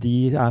 De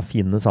er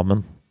fine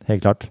sammen,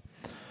 helt klart.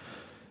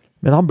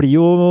 Men han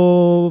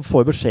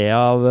får beskjed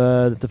av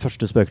dette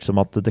første spøkelset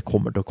om at det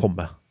kommer til å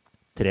komme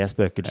 3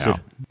 spøkelser. Ja.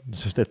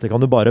 Dette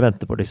kan du bare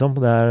vente på, liksom.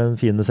 Det er en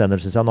fin scene,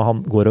 synes jeg, når han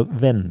går og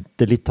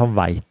venter litt, han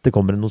vet det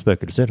kommer noen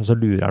spøkelser, og så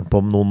lurer han på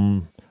om noen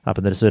er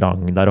på en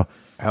restaurant der, og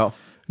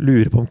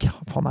lurer på om,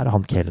 faen, er det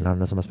han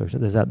kelneren som er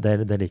spøkelser?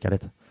 Det liker jeg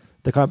litt.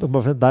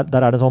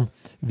 Der er det sånn,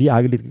 vi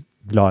er litt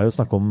glad i å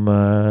snakke om,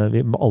 vi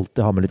må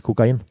alltid ha med litt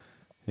kokain.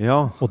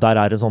 Ja. Og der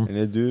er det sånn...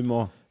 Eller du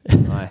må...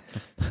 Nei.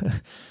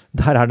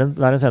 Der er en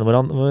scene hvor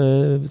han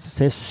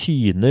ser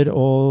syner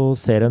og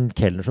ser en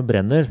kelner som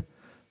brenner,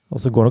 og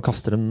så går han og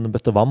kaster en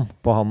bøtte vann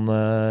på han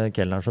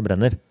kelneren som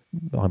brenner.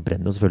 Han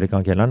brenner jo selvfølgelig ikke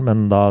han kelneren, men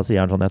da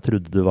sier han sånn, jeg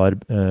trodde du var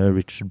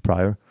Richard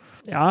Pryor.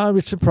 Ja,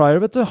 Richard Pryor,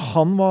 vet du,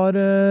 han var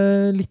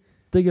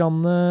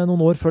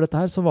noen år før dette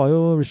her, så var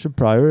jo Richard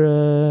Pryor,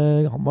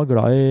 han var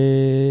glad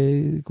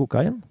i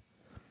kokain.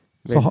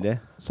 Veldig.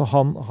 Så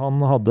han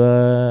hadde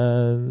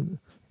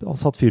Han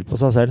satt fyr på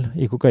seg selv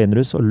i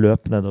kokainrus og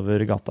løp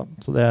nedover gata.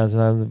 Så det er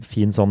en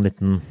fin sånn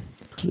liten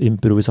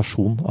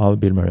improvisasjon av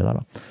Bill Murray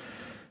der da.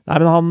 Nei,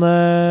 men han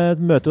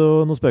møter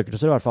jo noen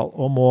spøkelser i hvert fall,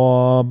 og må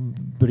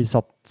bli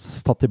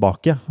tatt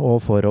tilbake og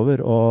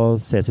forover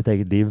og se sitt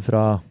eget liv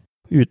fra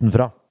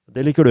utenfra.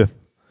 Det liker du?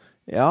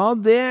 Ja,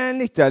 det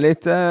likte jeg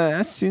litt.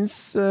 Jeg synes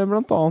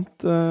blant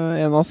annet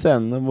en av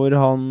scenene hvor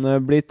han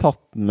blir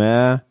tatt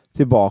med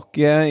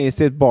tilbake i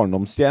sitt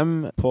barndomshjem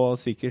på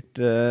sikkert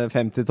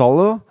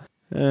 50-tallet,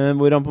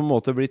 hvor han på en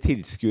måte blir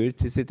tilskuer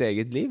til sitt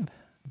eget liv.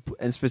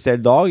 En spesiell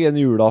dag, en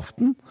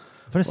julaften.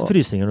 For nesten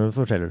frysninger når du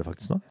forteller det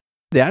faktisk nå.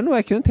 Det er noe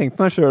jeg kunne tenkt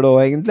meg selv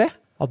også, egentlig.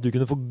 At du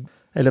kunne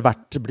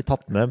bli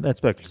tatt med et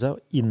spøkelse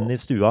inn i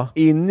stua.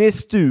 Inn i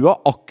stua,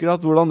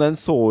 akkurat hvordan den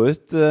så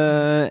ut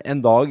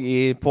en dag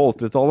på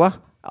 80-tallet.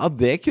 Ja,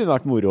 det kunne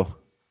vært moro.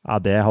 Ja,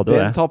 det hadde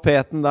det. Den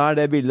tapeten der,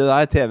 det bildet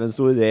der, TV-en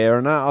sto i det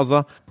hjørnet. Altså,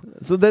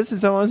 så det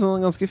synes jeg var en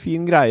sånn ganske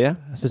fin greie.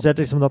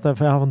 Spesielt liksom at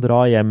han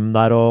drar hjem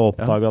der og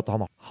oppdager at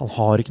han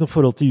har ikke noe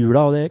forhold til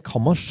jula, og det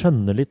kan man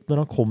skjønne litt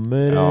når han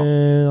kommer.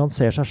 Han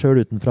ser seg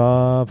selv utenfra,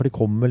 for de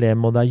kommer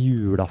hjem, og det er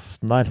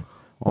julaften der.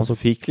 Han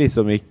fikk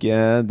liksom ikke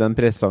den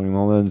presangen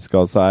han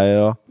ønsket seg.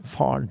 Og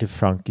faren til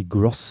Frankie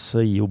Gross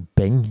gir jo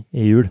beng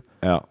i jul.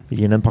 Ja.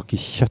 Gir han en pakke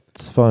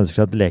kjøtt, for han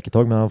ønsker seg et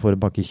leketog, men han får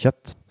en pakke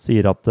kjøtt.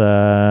 Sier at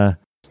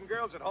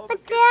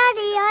But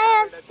Daddy,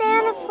 I asked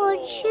Santa for a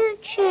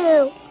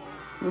choo-choo.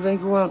 Well, then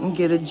go out and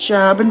get a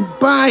job and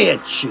buy a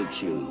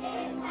choo-choo.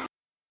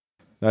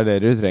 Det er det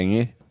du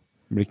trenger.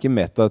 Blir ikke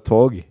mett av et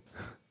tog.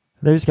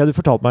 Det husker jeg du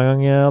fortalte meg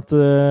en gang at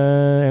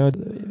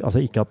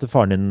altså ikke at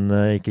faren din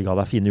ikke ga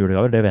deg fine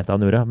julegaver, det vet jeg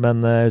han gjorde,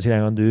 men jeg husker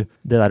en gang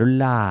det der å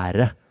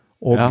lære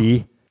å bli,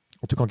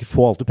 at du kan ikke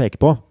få alt du peker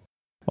på.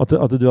 At du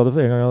hadde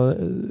en gang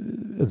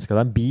ønsket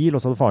deg en bil,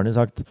 og så hadde faren din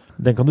sagt,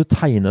 den kan du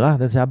tegne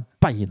deg. Det synes jeg er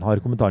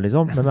beinhard kommentar,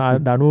 liksom.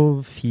 Men det er noe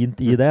fint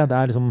i det. Det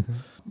er liksom,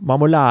 man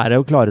må lære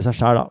å klare seg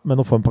selv, da.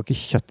 Men å få en pakke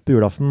kjøtt på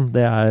julaften,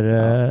 det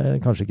er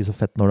kanskje ikke så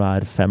fett når du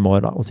er 5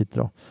 år, da, og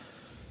sitter og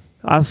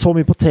er så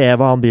mye på TV,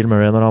 han Bill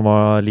Murray, når han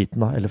var liten,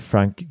 da. Eller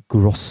Frank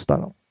Gross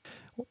der, da.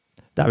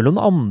 Det er vel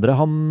noen andre,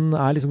 han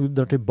liksom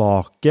drar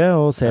tilbake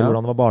og ser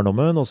hvordan det var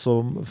barndommen, og så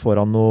får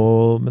han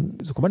noe, men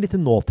så kommer han litt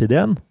til nåtid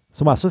igjen,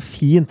 som er så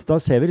fint. Da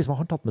ser vi liksom at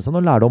han har tatt med seg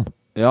noe lærdom.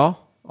 Ja,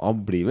 han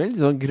blir vel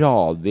sånn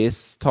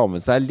gradvis ta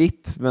med seg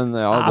litt, men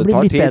det tar tid. Det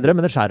blir litt bedre,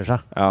 men det skjærer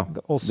seg. Ja,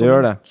 også, det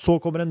gjør det. Så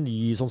kommer en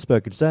ny sånn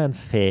spøkelse, en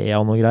fe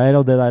og noe greier,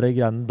 og det der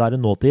er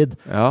en nåtid.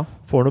 Ja.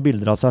 Får noen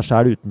bilder av seg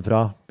selv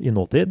utenfra i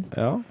nåtid.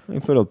 Ja,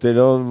 i forhold til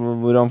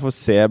hvor han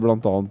får se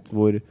blant annet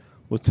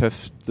hvor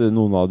tøft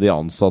noen av de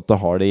ansatte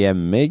har det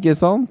hjemme, ikke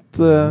sant?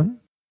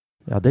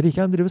 Ja, det liker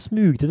jeg. Han driver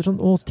smugtitter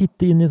sånn, og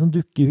titte inn i sånn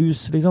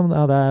dukkehus, liksom.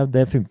 Ja,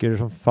 det funker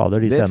som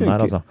fader, de scenene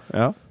her, altså.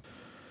 Ja.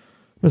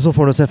 Men så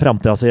får han se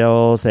fremtiden sin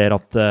og ser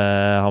at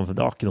det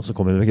var ikke noe som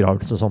kommer i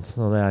begravelse og sånt.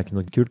 Så det er ikke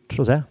noe kult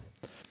å se.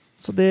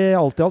 Så det,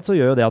 alt i alt så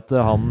gjør jo det at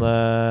han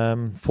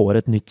får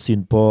et nytt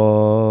syn på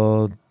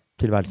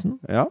tilværelsen.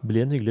 Ja.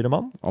 Blir en hyggeligere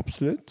mann.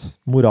 Absolutt.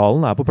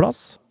 Moralen er på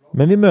plass.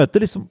 Men vi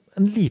møter liksom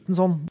en liten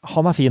sånn,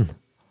 han er fin.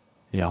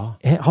 Ja.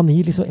 Han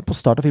gir liksom, på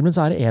start av filmen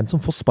så er det en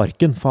som får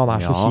sparken, for han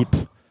er så kjip.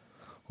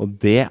 Og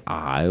det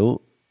er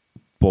jo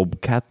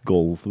Bobcat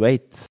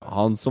Goldthwait.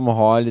 Han som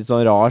har litt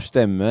sånn rar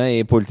stemme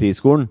i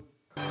politiskolen.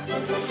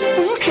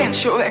 You can't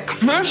show that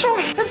commercial.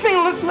 That thing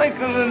looked like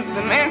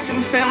the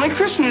Manson family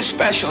Christmas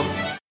special.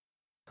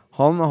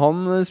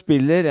 Han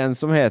spiller en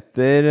som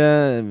heter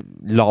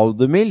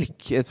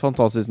Laudemilk, et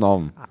fantastisk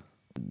navn.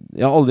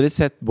 Jeg har aldri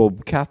sett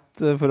Bobcat,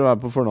 for å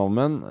være på fornavn,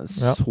 men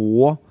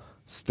så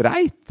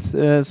streit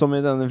som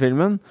i denne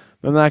filmen.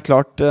 Men det er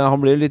klart,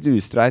 han blir litt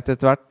ustreit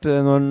etter hvert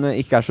når han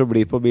ikke er så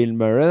blid på Bill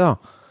Murray, da.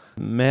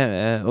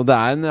 Og det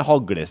er en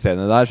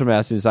haglescene der som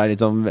jeg synes er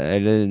litt sånn,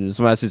 eller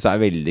som jeg synes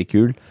er veldig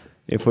kul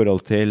i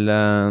forhold til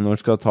når han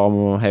skal ta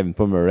hevn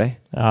på Murray.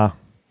 Ja,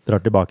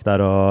 drar tilbake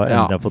der og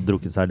endelig har fått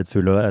drukket seg litt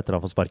full etter å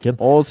ha fått sparken.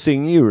 Og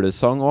synger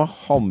julesang og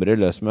hamrer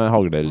løs med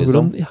hagle,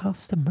 liksom. Ja,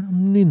 stemmer det.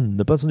 Han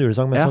nynner på en sånn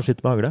julesang mens han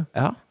skytter med hagle.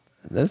 Ja.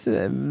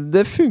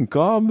 Det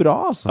funket bra,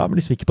 altså. Ja, men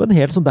liksom ikke på en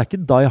helt sånn, det er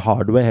ikke Die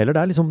Hardway heller.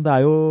 Det er liksom, det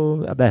er jo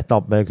det er et eller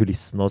annet med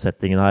kulissen og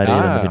settingen her i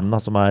denne filmen da,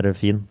 som er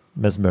fin.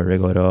 Mens Murray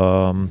går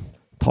og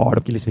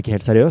tar det liksom ikke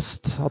helt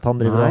seriøst at han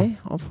driver. Nei,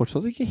 han har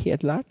fortsatt ikke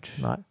helt lært.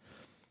 Nei,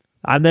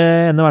 det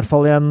ender i hvert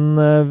fall i en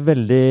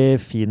veldig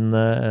fin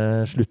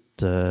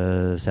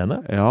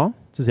sluttscene. Ja.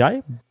 Synes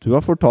jeg. Du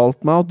har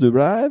fortalt meg at du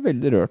ble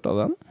veldig rørt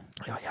av den.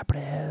 Ja, jeg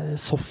ble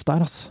soft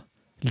der, altså.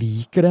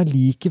 Liker det.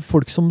 Liker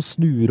folk som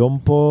snur om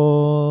på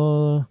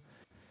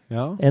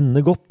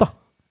ende godt, da.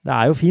 Det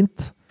er jo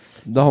fint.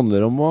 Det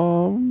handler om å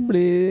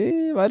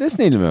være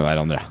snille med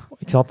hverandre.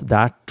 Ikke sant? Det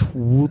er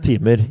 2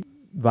 timer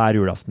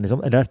hver julaften, liksom.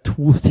 Eller det er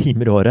 2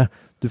 timer i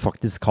året du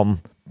faktisk kan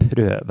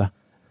prøve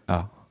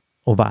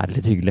å være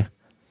litt hyggelig.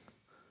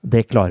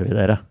 Det klarer vi,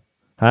 dere.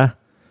 Hæ?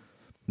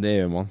 Det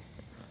gjør man.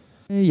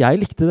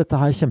 Jeg likte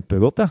dette her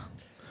kjempegodt, ja.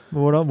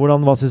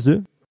 Hva synes du?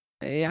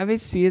 Jeg vil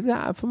si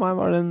for meg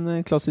var det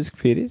en klassisk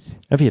 4.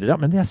 Ja, 4, ja.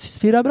 Men jeg synes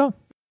 4 er bra.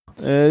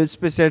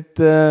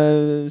 Spesielt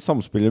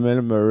samspillet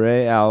mellom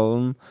Murray,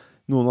 Allen,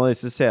 noen av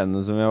disse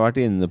scenene som vi har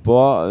vært inne på,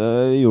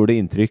 gjorde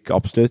inntrykk,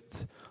 absolutt.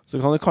 Så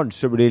kan det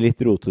kanskje bli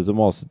litt rotete og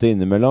masete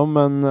innimellom,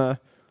 men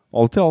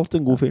alt i alt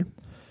en god film.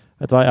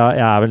 Vet du hva,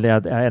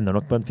 jeg ender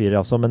nok på en 4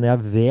 også, men jeg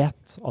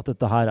vet at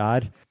dette her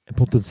er en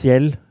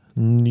potensiell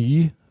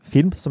ny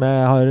film som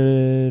jeg har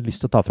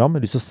lyst til å ta fram,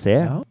 lyst til å se,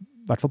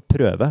 i hvert fall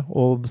prøve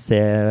å se,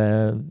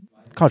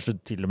 kanskje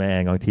til og med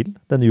en gang til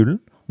denne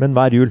julen, men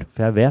hver jul,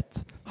 for jeg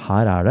vet,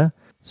 her er det,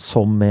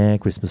 som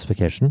med Christmas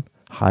Vacation,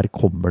 her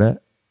kommer det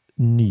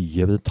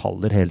nye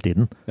detaljer hele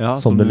tiden. Ja,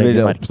 som du vil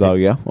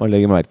oppdage og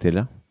legge merke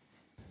til,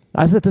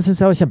 Nei, så dette synes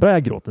jeg var kjempebra.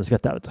 Jeg gråt en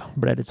skvett, jeg vet du.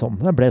 Ble litt sånn.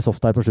 Jeg ble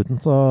soft der på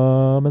slutten.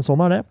 Men sånn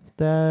er det.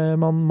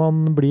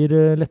 Man blir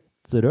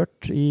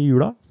lettrørt i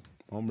jula.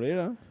 Man blir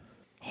det.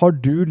 Har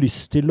du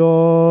lyst til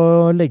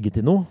å legge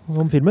til noe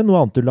om filmen?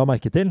 Noe annet du la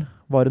merke til?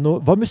 Var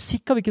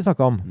musikk har vi ikke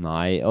snakket om?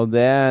 Nei, og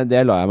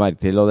det la jeg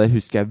merke til, og det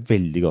husker jeg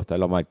veldig godt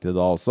jeg la merke til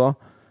da også.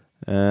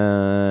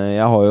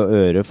 Jeg har jo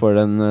øre for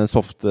den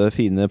softe,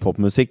 fine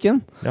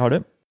popmusikken. Det har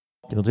du.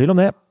 Ikke noe tvil om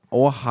det.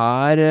 Og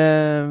her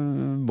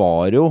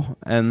var jo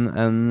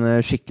en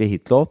skikkelig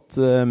hitlåt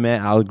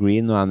med Al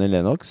Green og Annie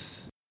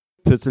Lennox.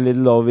 Put a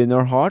Little Love in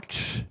Your Heart.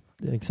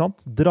 Ikke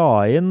sant?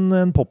 Dra inn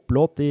en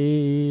poplåt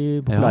i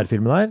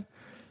populærfilmen her,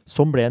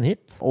 som ble en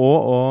hit.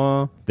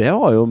 Og det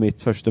var jo mitt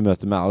første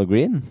møte med Al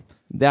Green.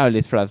 Det er jo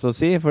litt flaut å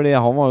si, fordi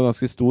han var jo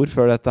ganske stor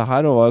før dette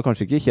her, og var jo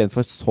kanskje ikke kjent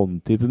for sånn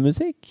type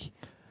musikk.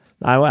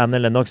 Nei, og Annie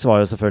Lennox var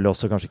jo selvfølgelig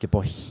også kanskje ikke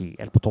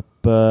helt på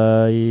topp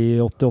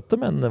i 88,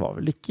 men det var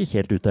vel ikke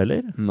helt ute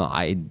heller?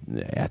 Nei,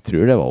 jeg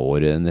tror det var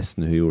året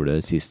nesten hun gjorde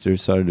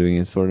Sisters Are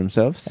Doing It For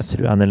Themselves. Jeg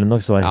tror Annie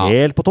Lennox var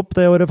helt på topp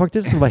det året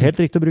faktisk. Det var helt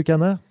riktig å bruke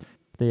henne.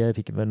 Det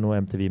fikk vel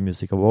noe MTV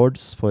Music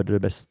Awards for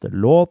beste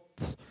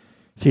låt.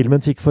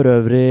 Filmen fikk for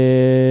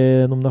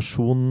øvrig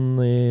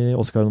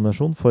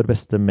Oscar-nominasjon for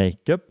beste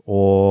make-up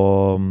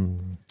og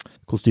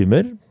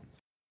kostymer.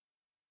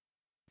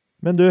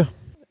 Men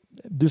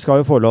du skal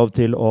jo få lov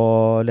til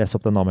å lese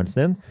opp den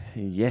anmeldelsen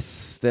din.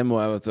 Yes, det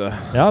må jeg, vet du.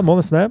 Ja, må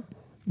nesten det.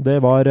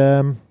 Det var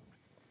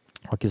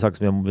har ikke sagt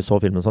så mye om vi så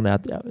filmen sånn.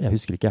 Jeg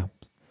husker ikke.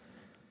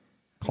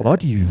 Kan det ha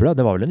vært jula?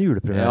 Det var vel en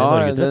julepremiere i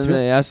Norge, tror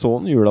jeg. Jeg så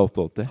den jula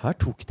 88. Her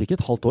tok det ikke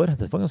et halvt år.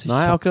 Dette var ganske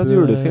Nei, akkurat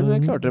julefilm.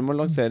 Det klarte de å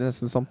lansere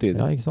nesten samtidig.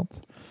 Ja, ikke sant?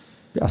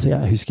 Altså, jeg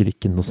husker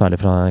ikke noe særlig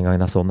fra den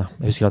gangen jeg så den.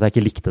 Jeg husker at jeg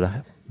ikke likte det.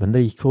 Men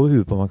det gikk over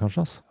huet på meg,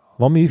 kanskje. Altså.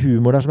 Det var mye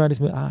humor der som jeg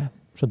liksom... jeg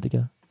skjønte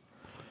ikke det.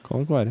 Kan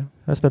ikke være.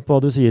 Jeg er spent på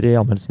hva du sier i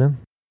anmeldelsen din.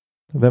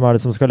 Hvem er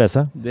det som skal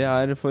lese? Det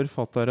er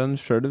forfatteren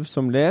selv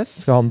som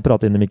leser. Skal han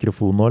prate inn i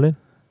mikrofonen nå, eller?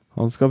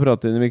 Han skal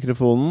prate inn i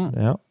mikrofonen.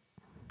 Ja.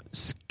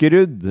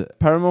 Skrudd.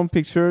 Paramount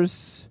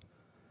Pictures.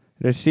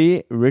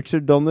 Regi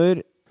Richard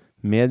Donner.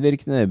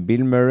 Medvirkende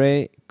Bill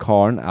Murray,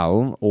 Karen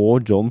Allen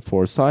og John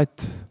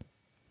Forsythe.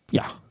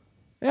 Ja.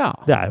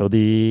 Det er jo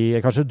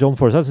kanskje John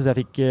Forsythe synes jeg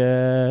fikk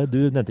du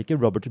nevnte ikke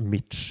Robert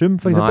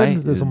Mitchum for eksempel.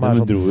 Nei, som er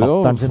sånn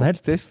fatteren sin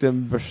helt. Faktisk,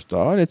 den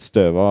børsta litt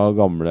støv av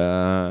gamle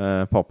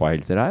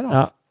pappahelter her,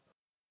 altså. Ja.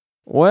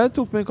 Og jeg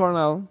tok med Karen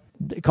Allen.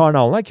 Karen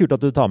Allen er kult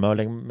at du tar med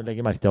og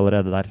legger merke til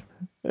allerede der.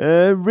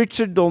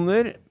 Richard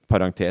Donner,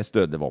 parentes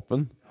dødelig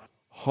våpen,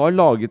 har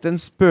laget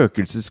en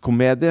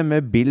spøkelseskomedie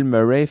med Bill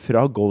Murray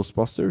fra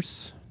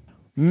Ghostbusters.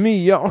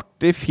 Mye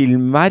artig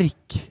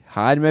filmverk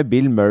her med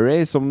Bill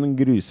Murray som den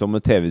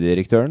grusomme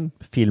TV-direktøren.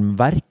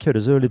 Filmverk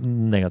høres jo litt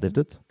negativt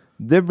ut.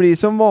 Det blir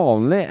som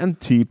vanlig en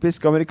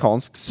typisk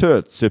amerikansk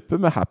søtsuppe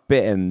med happy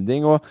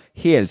ending og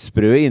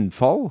helsprø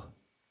innfall.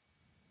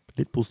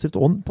 Litt positivt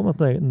og på en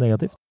måte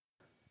negativt.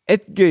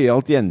 Et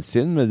gøyalt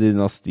gjensyn med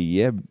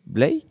dynastiet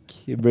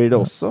Blake blir det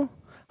også.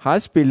 Her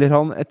spiller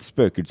han et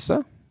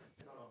spøkelse.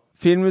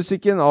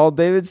 Filmmusikken av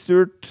David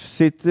Stewart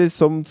sitter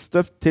som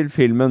støpt til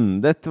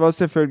filmen. Dette var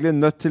selvfølgelig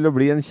nødt til å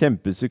bli en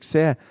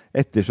kjempesuksess,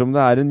 ettersom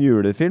det er en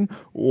julefilm,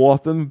 og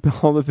at den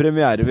hadde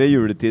premiere ved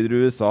juletider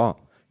i USA.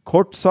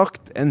 Kort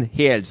sagt, en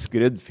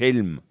helskrudd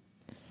film.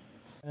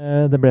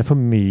 Det ble for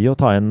mye å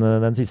ta inn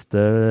den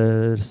siste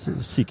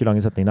syke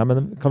lange setningen der,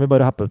 men kan vi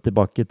bare happe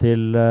tilbake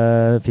til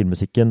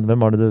filmmusikken?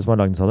 Hvem var det som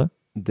har laget den, sa du?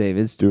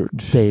 David Stewart.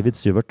 David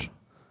Stewart.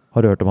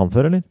 Har du hørt om han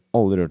før, eller?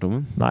 Aldri hørt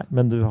om han. Nei,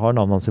 men du har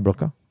navnet hans i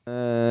blokka?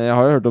 Jeg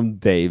har jo hørt om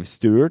Dave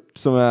Stewart,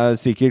 som jeg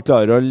sikkert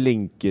klarer å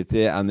linke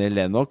til Annie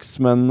Lennox,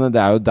 men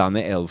det er jo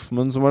Danny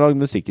Elfman som har lagd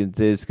musikken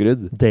til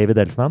Skrudd. David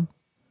Elfman?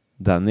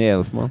 Danny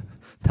Elfman.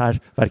 Det er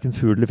hverken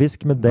fugl eller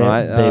fisk, men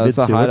David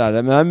Stewart. Her er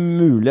det. Men det er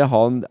mulig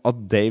at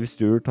Dave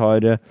Stewart har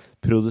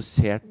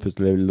produsert Put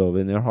a Little Love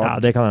in Your Heart. Ja,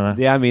 det kan hende.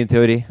 Det er min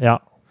teori. Ja.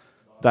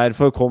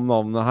 Derfor kom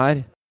navnet her.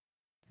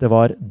 Det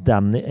var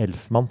Danny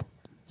Elfman,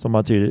 som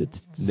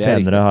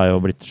senere har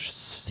jo blitt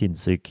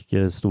sinnssykt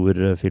stor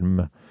film.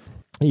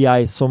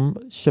 Jeg som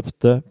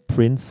kjøpte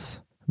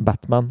Prince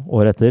Batman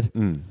året etter,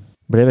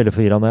 ble veldig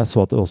forvirret når jeg så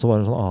at det også var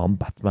en sånn annen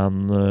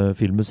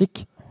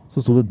Batman-filmmusikk. Så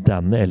sto det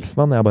Danny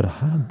Elfman. Jeg bare,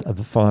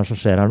 hva faen er det som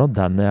skjer her nå?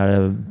 Danny, er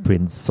det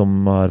Prince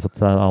som har fått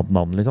et annet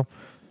navn, liksom?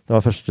 Det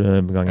var første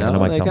gang jeg la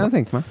merke til. Det kan jeg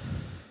tenke meg.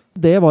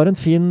 Det var en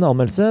fin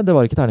anmeldelse. Det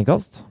var ikke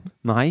terningkast.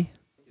 Nei.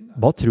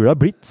 Hva tror du det har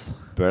blitt?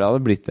 Bør det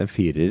hadde blitt en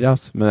 4,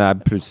 altså.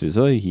 Men plutselig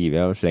så hiver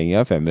jeg og slenger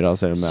jeg 5,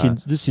 selv om jeg...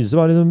 Du synes det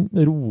var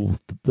litt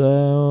rotete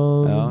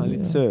og... Ja,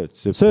 litt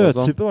søtsuppe.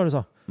 Søtsuppe var det du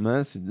sa.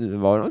 Men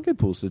det var nok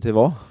litt positiv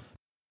også.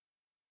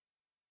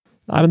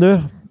 Nei, men du,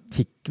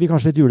 fikk vi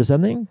kanskje litt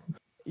julestemning?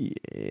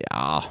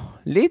 Ja,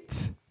 litt.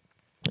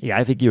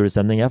 Jeg fikk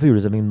julestemning. Jeg får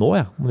julestemning nå,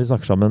 når vi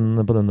snakker sammen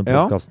på denne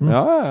podcasten.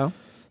 Ja.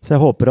 Så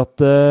jeg håper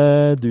at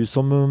du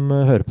som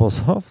hører på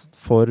også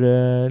får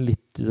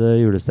litt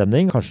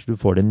julestemning. Kanskje du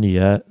får din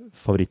nye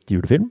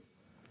favorittjulefilm?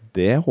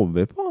 Det håper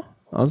vi på.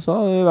 Altså,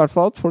 i hvert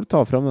fall at folk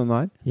tar frem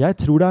denne her. Jeg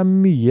tror det er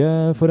mye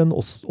for en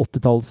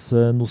 80-talls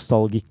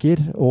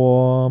nostalgiker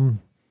og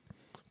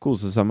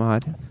kose seg med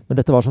her. Men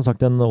dette var som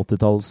sagt en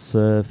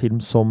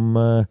 80-tallsfilm som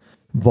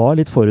var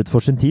litt forut for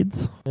sin tid,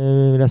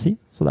 vil jeg si.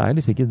 Så det er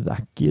liksom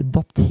ikke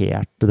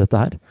datert, dette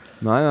her.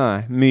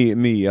 Nei.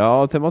 Mye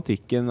av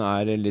tematikken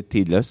er litt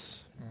tidløs.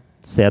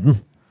 Se den.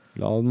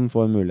 La den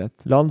få en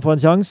mulighet. La den få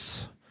en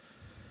sjanse.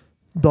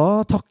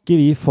 Da takker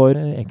vi for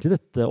egentlig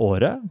dette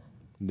året.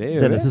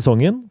 Denne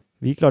sesongen.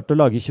 Vi klarte å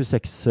lage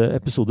 26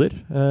 episoder.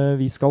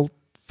 Vi skal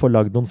få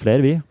lagd noen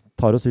flere, vi.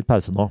 Tar oss litt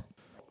pause nå.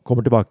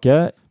 Kommer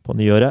tilbake på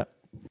nyåret.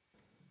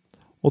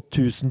 Og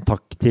tusen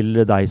takk til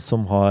deg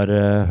som har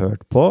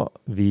hørt på.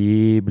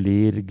 Vi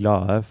blir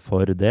glade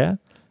for det.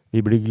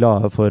 Vi blir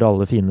glade for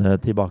alle fine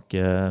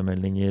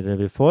tilbakemeldinger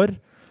vi får.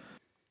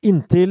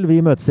 Inntil vi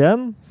møtes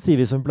igjen,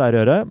 sier vi som vi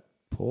pleier å gjøre.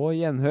 På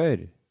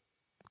gjenhør.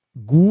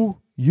 God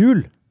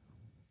jul!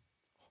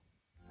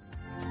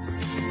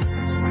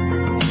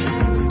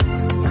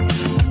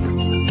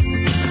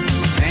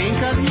 Think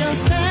of your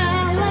family.